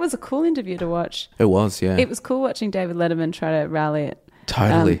 But it was a cool interview to watch. It was, yeah. It was cool watching David Letterman try to rally it.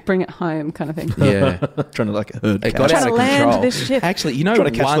 Totally. Bring it home kind of thing. Yeah. Trying to like herd It cats. got Trying out to of land control. this ship. Actually, you know,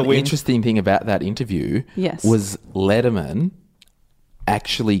 Trying to catch the one wind. interesting thing about that interview Yes. was Letterman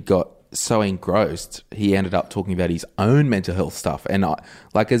actually got so engrossed, he ended up talking about his own mental health stuff. And I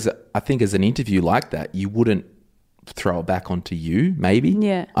think as an interview like that, you wouldn't throw it back onto you, maybe.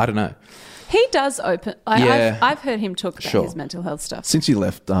 Yeah. I don't know. He does open. Yeah. I've heard him talk about Sure. his mental health stuff. Since he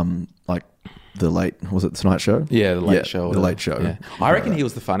left, like the late, was it Tonight Show? Yeah, the Late Show. or The whatever. Late Show. Yeah. I reckon he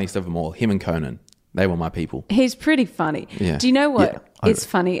was the funniest of them all. Him and Conan. They were my people. He's pretty funny. Yeah. Do you know what? Yeah, I It's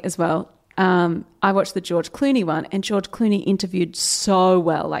funny as well. I watched the George Clooney one, and George Clooney interviewed so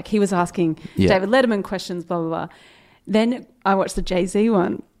well. Like, he was asking Yeah. David Letterman questions, blah, blah, blah. Then I watched the Jay-Z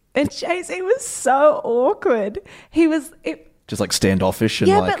one, and Jay-Z was so awkward. He was... Just like standoffish and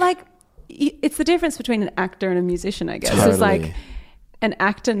yeah, like... but like, it's the difference between an actor and a musician, I guess. It's Totally. like an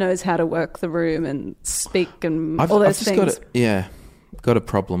actor knows how to work the room and speak and all those just things. got a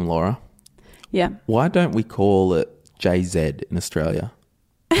problem, Laura. Yeah. Why don't we call it JZ in Australia?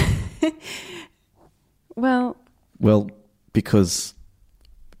 Well, because,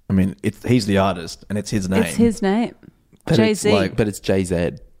 I mean, he's the artist and it's his name. it's his name. But Jay-Z. but it's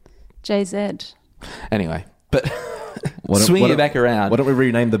JZ. JZ. Anyway, but Why don't- swing why it don't- back around. Why don't we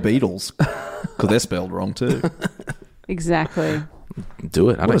rename the Beatles? Because they're spelled wrong too. Exactly. Do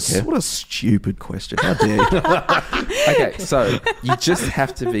it. I don't care. What a stupid question. How dare you? Okay, so you just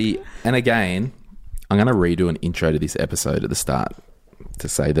have to be. And again, I'm going to redo an intro to this episode at the start to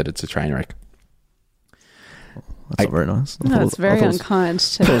say that it's a train wreck. That's not very nice. I No, thought it's it- I very thought it was- unkind I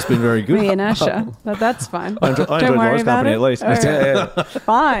thought to it's been very good. me and Asha, but that's fine. I enjoyed Don't worry Laura's about company it. at least. All right.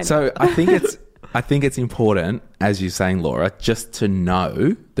 Fine. So I think it's important, as you're saying, Laura, just to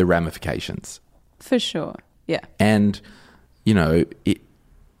know the ramifications. For sure. Yeah. And, you know,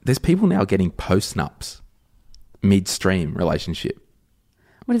 there's people now getting post-nups midstream relationship.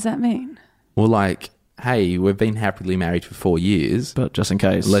 What does that mean? Well, like, hey, we've been happily married for 4 years. But just in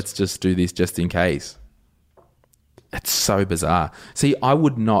case. Let's just do this just in case. It's so bizarre. See, I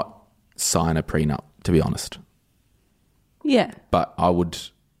would not sign a prenup, to be honest. Yeah. But I would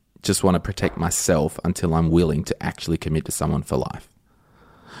just want to protect myself until I'm willing to actually commit to someone for life.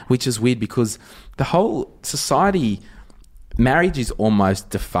 Which is weird because the whole society, marriage is almost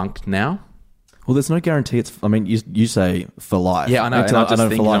defunct now. Well, there's no guarantee it's... I mean, you say for life. Yeah, I know. And Until I'm just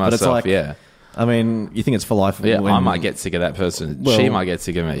thinking to but it's myself, like... yeah. I mean, you think it's for life. Yeah, when- I might get sick of that person. Well, she might get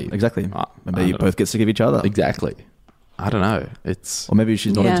sick of me. Exactly. I Maybe you don't both get sick of each other. know. Exactly. I don't know. It's... Or maybe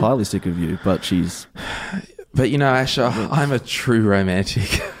she's not Yeah. entirely sick of you, but she's... But, you know, Asha, I'm a true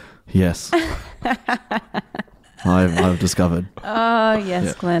romantic. Yes. I've discovered. Oh, yes,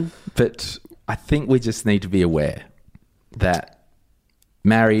 Yeah. Glenn. But I think we just need to be aware that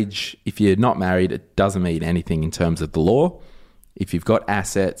marriage, if you're not married, it doesn't mean anything in terms of the law. If you've got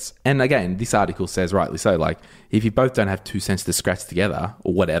assets, and again, this article says rightly so, like, if you both don't have 2 cents to scratch together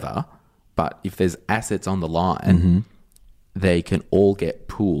or whatever, but if there's assets on the line, they can all get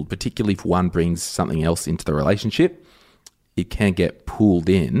pooled, particularly if one brings something else into the relationship. It can get pooled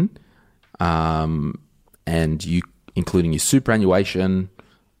in, and you, including your superannuation,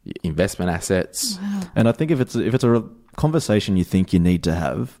 your investment assets. And I think if it's a conversation you think you need to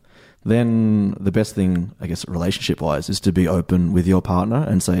have, then the best thing, I guess, relationship-wise, is to be open with your partner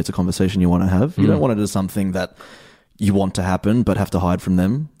and say it's a conversation you want to have. You don't want it as something that you want to happen but have to hide from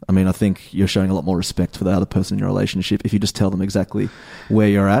them. I mean, I think you're showing a lot more respect for the other person in your relationship if you just tell them exactly where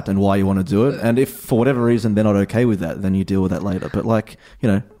you're at and why you want to do it. And if for whatever reason they're not okay with that, then you deal with that later. But like, you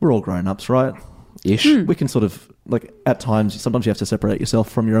know, we're all grown-ups, right? Ish. We can sort of, like, at times, sometimes you have to separate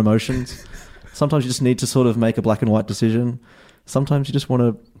yourself from your emotions. Sometimes you just need to sort of make a black and white decision. Sometimes you just want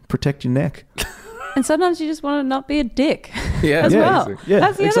to protect your neck. And sometimes you just want to not be a dick Yeah, as yeah, well. exactly. Yeah,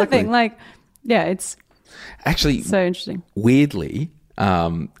 That's the exactly. other thing. Like, yeah, it's Actually, so interesting. weirdly,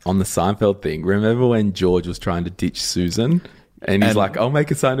 on the Seinfeld thing, remember when George was trying to ditch Susan? And he's And- like, I'll make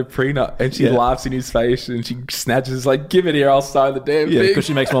her sign a prenup. And she Yeah. laughs in his face and she snatches, like, give it here, I'll sign the damn Yeah, thing. because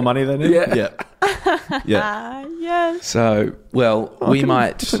she makes more money than him. Yeah. Yeah. Yes. So, well, we It's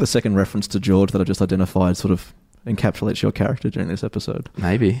might... like the second reference to George that I just identified sort of encapsulates your character during this episode.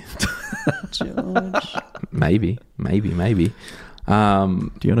 Maybe. George. Maybe. Do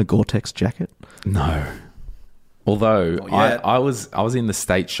you own a Gore-Tex jacket? No. Although Not yet. I was in the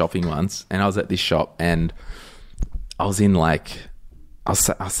States shopping once, and I was at this shop, and I was in like, I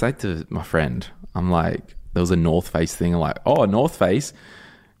say to my friend, I'm like, there was a North Face thing. I'm like, oh, North Face.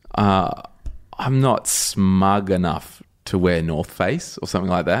 I'm not smug enough to wear North Face or something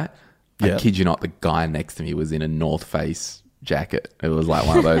like that. Yeah. I kid you not, the guy next to me was in a North Face jacket. It was like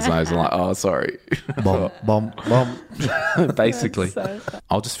one of those nights. I'm like, oh, sorry. Bomb, bomb, bomb. Basically. So fun.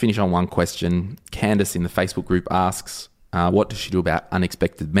 I'll just finish on one question. Candace in the Facebook group asks, what does she do about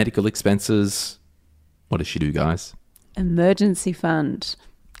unexpected medical expenses? What does she do, guys? Emergency fund.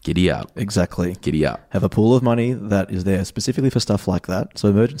 Giddy up. Exactly. Giddy up. Have a pool of money that is there specifically for stuff like that, so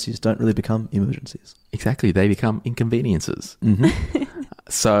emergencies don't really become emergencies. Exactly. They become inconveniences.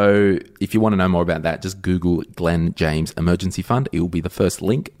 So if you want to know more about that, just Google Glenn James Emergency Fund. It will be the first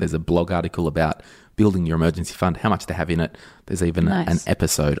link. There's a blog article about building your emergency fund, how much to have in it. There's even Nice. an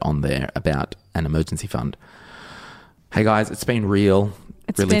episode on there about an emergency fund. Hey guys, it's been real.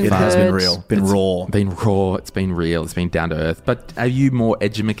 It's really been fun. It has good. been real, been raw. Been raw. It's been real. It's been down to earth. But are you more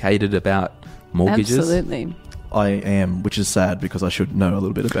educated about mortgages? Absolutely. I am, which is sad because I should know a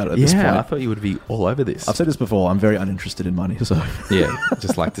little bit about it at this Yeah, I point. thought you would be all over this. I've said this before, I'm very uninterested in money, so... Yeah,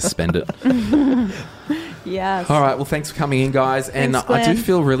 just like to spend it. Yes. All right, well, thanks for coming in, guys. And Thanks, I do Glenn.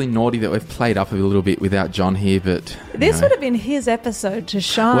 feel really naughty that we've played up a little bit without John here, but... you This know. would have been his episode to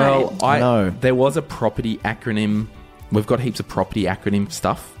shine. Well, I No. there was a property acronym. We've got heaps of property acronym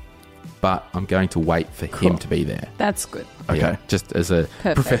stuff, but I'm going to wait for him to be there. That's good. Okay. Yeah, just as a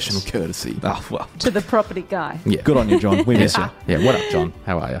Perfect. professional courtesy. Oh, well. To the property guy. Yeah. Good on you, John. We miss you. Yeah, what up, John?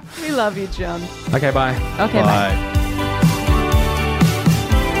 How are you? We love you, John. Okay, bye. Okay, bye. Bye.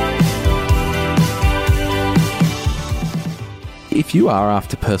 If you are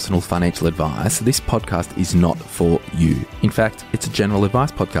after personal financial advice, this podcast is not for you. In fact, it's a general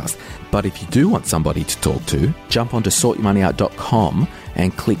advice podcast. But if you do want somebody to talk to, jump onto sortyourmoneyout.com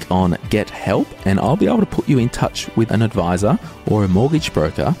and click on Get Help, and I'll be able to put you in touch with an advisor or a mortgage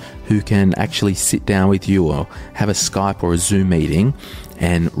broker who can actually sit down with you or have a Skype or a Zoom meeting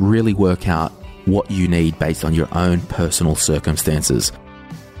and really work out what you need based on your own personal circumstances.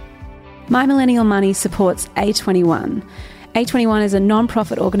 My Millennial Money supports A21. A21 is a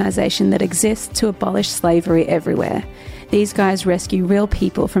non-profit organisation that exists to abolish slavery everywhere. These guys rescue real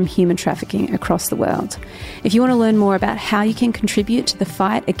people from human trafficking across the world. If you want to learn more about how you can contribute to the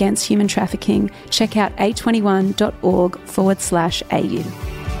fight against human trafficking, check out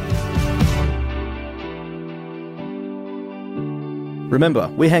a21.org/au. Remember,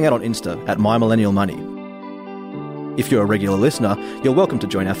 we hang out on Insta at My Millennial Money. If you're a regular listener, you're welcome to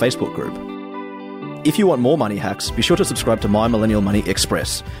join our Facebook group. If you want more money hacks, be sure to subscribe to My Millennial Money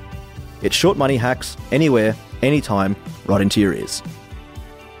Express. It's short money hacks, anywhere, anytime, right into your ears.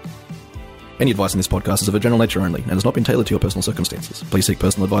 Any advice in this podcast is of a general nature only and has not been tailored to your personal circumstances. Please seek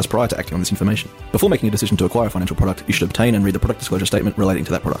personal advice prior to acting on this information. Before making a decision to acquire a financial product, you should obtain and read the product disclosure statement relating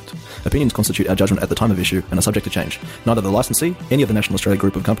to that product. Opinions constitute our judgment at the time of issue and are subject to change. Neither the licensee, any of the National Australia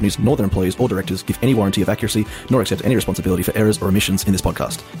Group of companies, nor their employees or directors give any warranty of accuracy, nor accept any responsibility for errors or omissions in this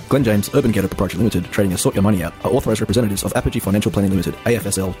podcast. Glenn James, Urban Ghetto Proprietary Limited, trading as Sort Your Money Out, are authorised representatives of Apogee Financial Planning Limited,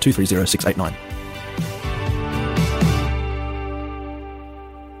 AFSL 230689.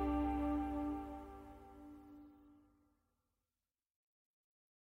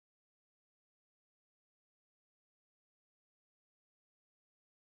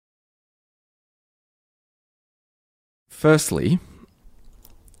 Firstly,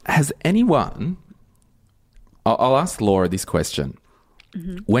 has anyone... I'll ask Laura this question.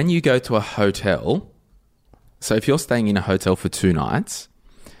 When you go to a hotel, so if you're staying in a hotel for 2 nights,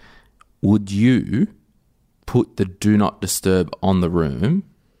 would you put the do not disturb on the room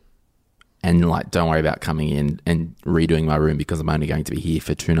and like, don't worry about coming in and redoing my room because I'm only going to be here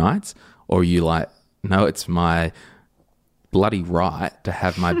for 2 nights? Or are you like, no, it's my bloody right to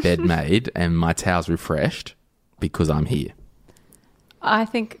have my bed made and my towels refreshed because I'm here? I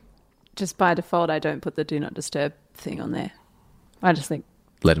think just by default, I don't put the do not disturb thing on there. I just think,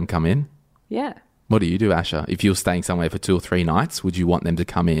 Let them come in? yeah. What do you do, Asher? If you're staying somewhere for 2 or 3 nights, would you want them to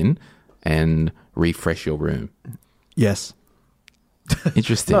come in and refresh your room? Yes.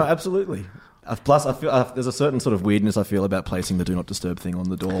 Interesting. No, absolutely. Plus, I feel there's a certain sort of weirdness I feel about placing the do not disturb thing on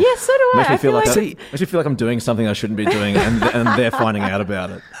the door. Yeah, so do I. Makes me I feel like like makes me feel like I'm doing something I shouldn't be doing, and they're finding out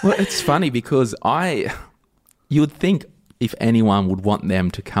about it. Well, it's funny because you would think if anyone would want them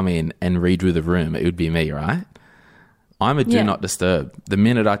to come in and redo the room, it would be me, right? I'm a do Yeah. not disturb. The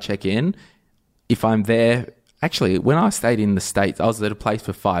minute I check in, if I'm there, actually, when I stayed in the States, I was at a place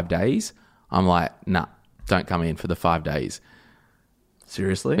for 5 days. I'm like, nah, don't come in for the 5 days.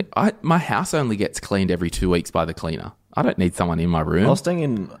 Seriously? My house only gets cleaned every 2 weeks by the cleaner. I don't need someone in my room. I was staying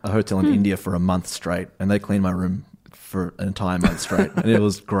in a hotel in India for a month straight, and they cleaned my room for an entire month straight, and it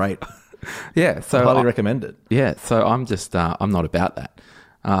was great. Yeah, so I highly recommend it. Yeah, so I'm just I'm not about that.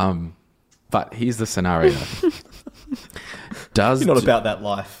 But here's the scenario. Does You're not about that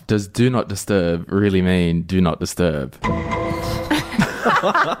life. Does do not disturb really mean do not disturb?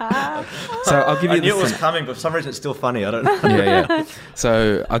 So I'll give you I knew it was the coming, but for some reason it's still funny. I don't know. yeah.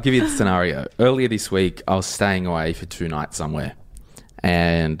 So I'll give you the scenario. Earlier this week, I was staying away for 2 nights somewhere,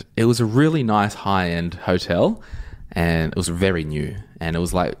 and it was a really nice high-end hotel, and it was very new, and it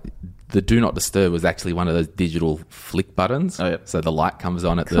was like the do not disturb was actually one of those digital flick buttons. Oh, yeah. So the light comes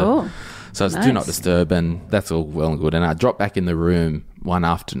on at Cool. so it's do Nice. not disturb, and that's all well and good. And I dropped back in the room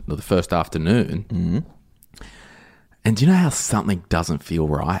the first afternoon, and do you know how something doesn't feel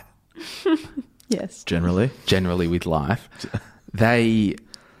right Yes. Generally. with life? The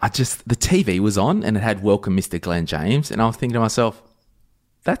TV was on and it had Welcome Mr. Glenn James, and I was thinking to myself,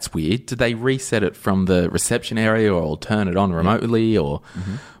 that's weird. Did they reset it from the reception area or turn it on remotely, or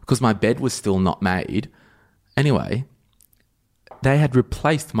because my bed was still not made? Anyway, they had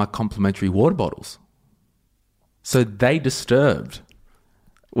replaced my complimentary water bottles. So they disturbed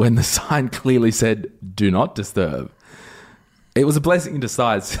when the sign clearly said, do not disturb. It was a blessing in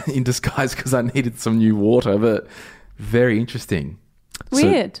disguise because I needed some new water, but very interesting.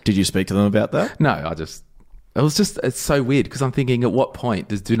 Weird. So, did you speak to them about that? No, it's so weird because I'm thinking, at what point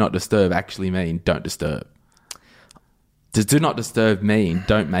does do not disturb actually mean don't disturb? Does do not disturb mean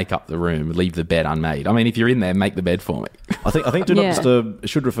don't make up the room, leave the bed unmade? I mean, if you're in there, make the bed for me. I think do not Yeah. disturb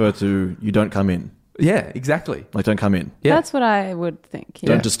should refer to you don't come in. Yeah, exactly. Like, don't come in. Yeah. That's what I would think. Yeah.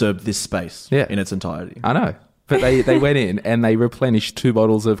 Don't disturb this space Yeah. in its entirety. I know. But they went in and they replenished 2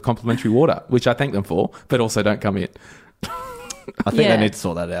 bottles of complimentary water, which I thank them for, but also don't come in. I think Yeah. they need to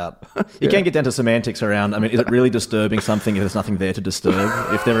sort that out. You can get down to semantics around, I mean, is it really disturbing something if there's nothing there to disturb?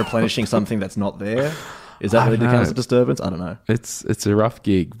 If they're replenishing something that's not there, is that I really don't counts know. as disturbance? I don't know. It's a rough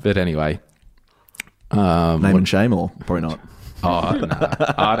gig, but anyway. Name and shame, or probably not. Oh, no,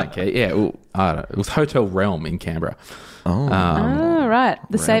 I don't care. Yeah, well, I don't, it was Hotel Realm in Canberra. Oh, right.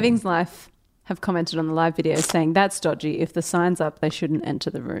 The Savings Life have commented on the live video saying that's dodgy. If the sign's up, they shouldn't enter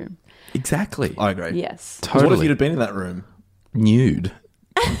the room. Exactly. I agree. Yes. 'Cause what if Totally. you'd have been in that room? Nude.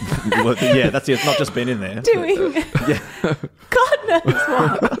 Well, yeah, that's it. It's not just been in there. Doing God knows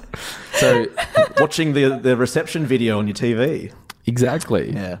what. So Watching the reception video on your TV.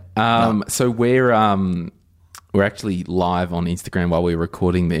 exactly. Yeah. So we're actually live on Instagram while we're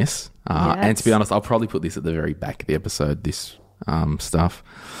recording this. And to be Yes. honest, I'll probably put this at the very back of the episode, this stuff.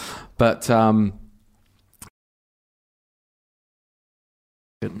 But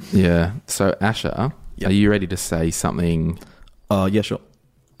yeah. So Asher, Yep. are you ready to say something Yeah, sure.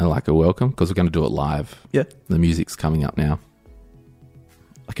 like a welcome? Because we're going to do it live. Yeah. The music's coming up now.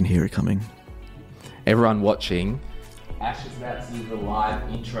 I can hear it coming. Everyone watching, Asher's about to do the live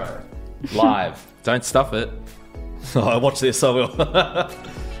intro. Live. Don't stuff it. Oh, I watch this, I will.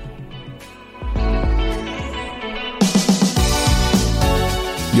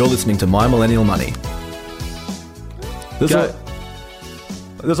 You're listening to My Millennial Money. Go.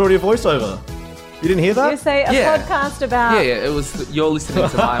 There's already a voiceover. You didn't hear that? You say a Yeah. podcast about. Yeah, it was. You're listening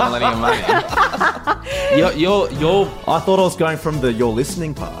to My Millennium Money. You're. I thought I was going from the you're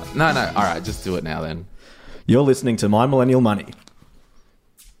listening part. No. All right, just do it now then. You're listening to My Millennial Money.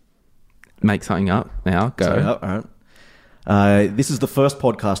 Make something up now. Go. So, all right. This is the first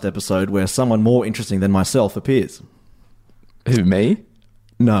podcast episode where someone more interesting than myself appears. Who, me?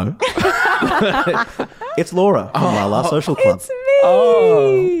 No. It's Laura from La La Social Club. It's me.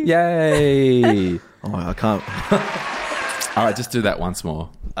 Oh, yay! Oh, I can't. All right, just do that once more.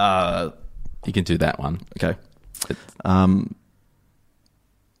 You can do that one. Okay.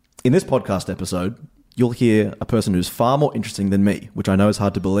 In this podcast episode, you'll hear a person who's far more interesting than me, which I know is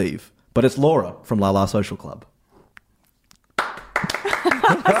hard to believe, but it's Laura from La La Social Club.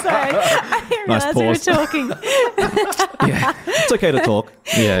 Sorry, I didn't Nice realize we were pause. talking. Yeah, It's okay to talk.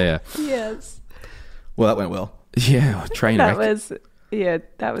 yeah. Yes, Well, that went well. Yeah, train that wreck. was. Yeah,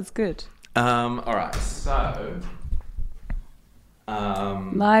 that was good. All right, so.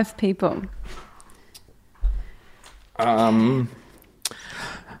 Live people.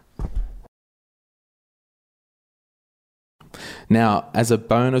 Now, as a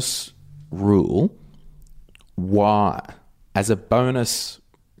bonus rule, as a bonus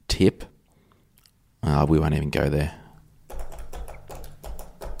tip, we won't even go there.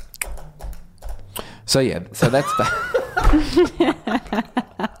 So that's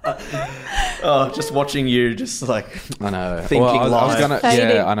Oh, just watching you, just like I know. Thinking I was live. gonna, Fading.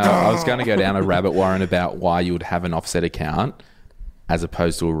 yeah, I know. I was going to go down a rabbit warren about why you would have an offset account as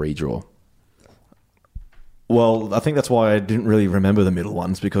opposed to a redraw. Well, I think that's why I didn't really remember the middle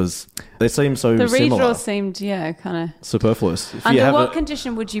ones, because they seem so The similar. redraw seemed, kind of... Superfluous. If you Under have what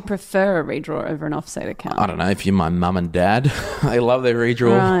condition would you prefer a redraw over an offset account? I don't know, if you're my mum and dad, they love their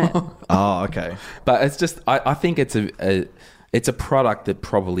redraw. Right. Oh, okay. But it's just, I think it's a product that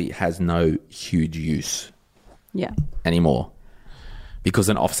probably has no huge use Yeah. anymore, because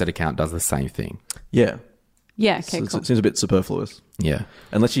an offset account does the same thing. Yeah. Yeah, okay, So cool. it seems a bit superfluous. Yeah.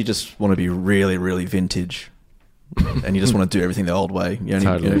 Unless you just want to be really, really vintage and you just want to do everything the old way. You only,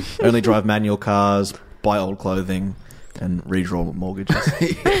 Totally. only drive manual cars, buy old clothing, and redraw mortgages.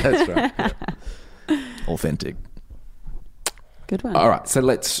 That's right. Authentic. Good one. All right, so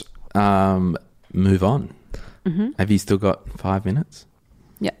let's move on. Mm-hmm. Have you still got 5 minutes?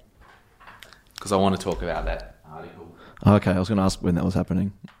 Yeah. Because I want to talk about that article. Okay, I was going to ask when that was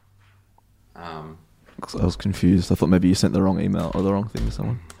happening. 'Cause I was confused. I thought maybe you sent the wrong email or the wrong thing to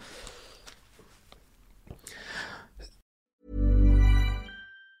someone.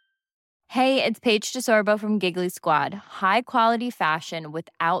 Hey, it's Paige DeSorbo from Giggly Squad. High quality fashion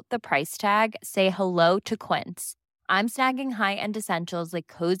without the price tag. Say hello to Quince. I'm snagging high-end essentials like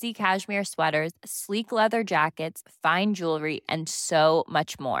cozy cashmere sweaters, sleek leather jackets, fine jewelry, and so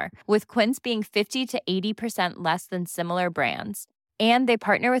much more. With Quince being 50 to 80% less than similar brands. And they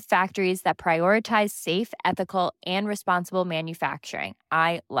partner with factories that prioritize safe, ethical, and responsible manufacturing.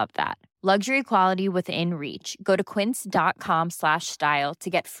 I love that. Luxury quality within reach. Go to quince.com/style to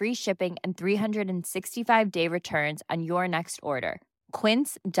get free shipping and 365-day returns on your next order.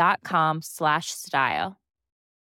 Quince.com/style.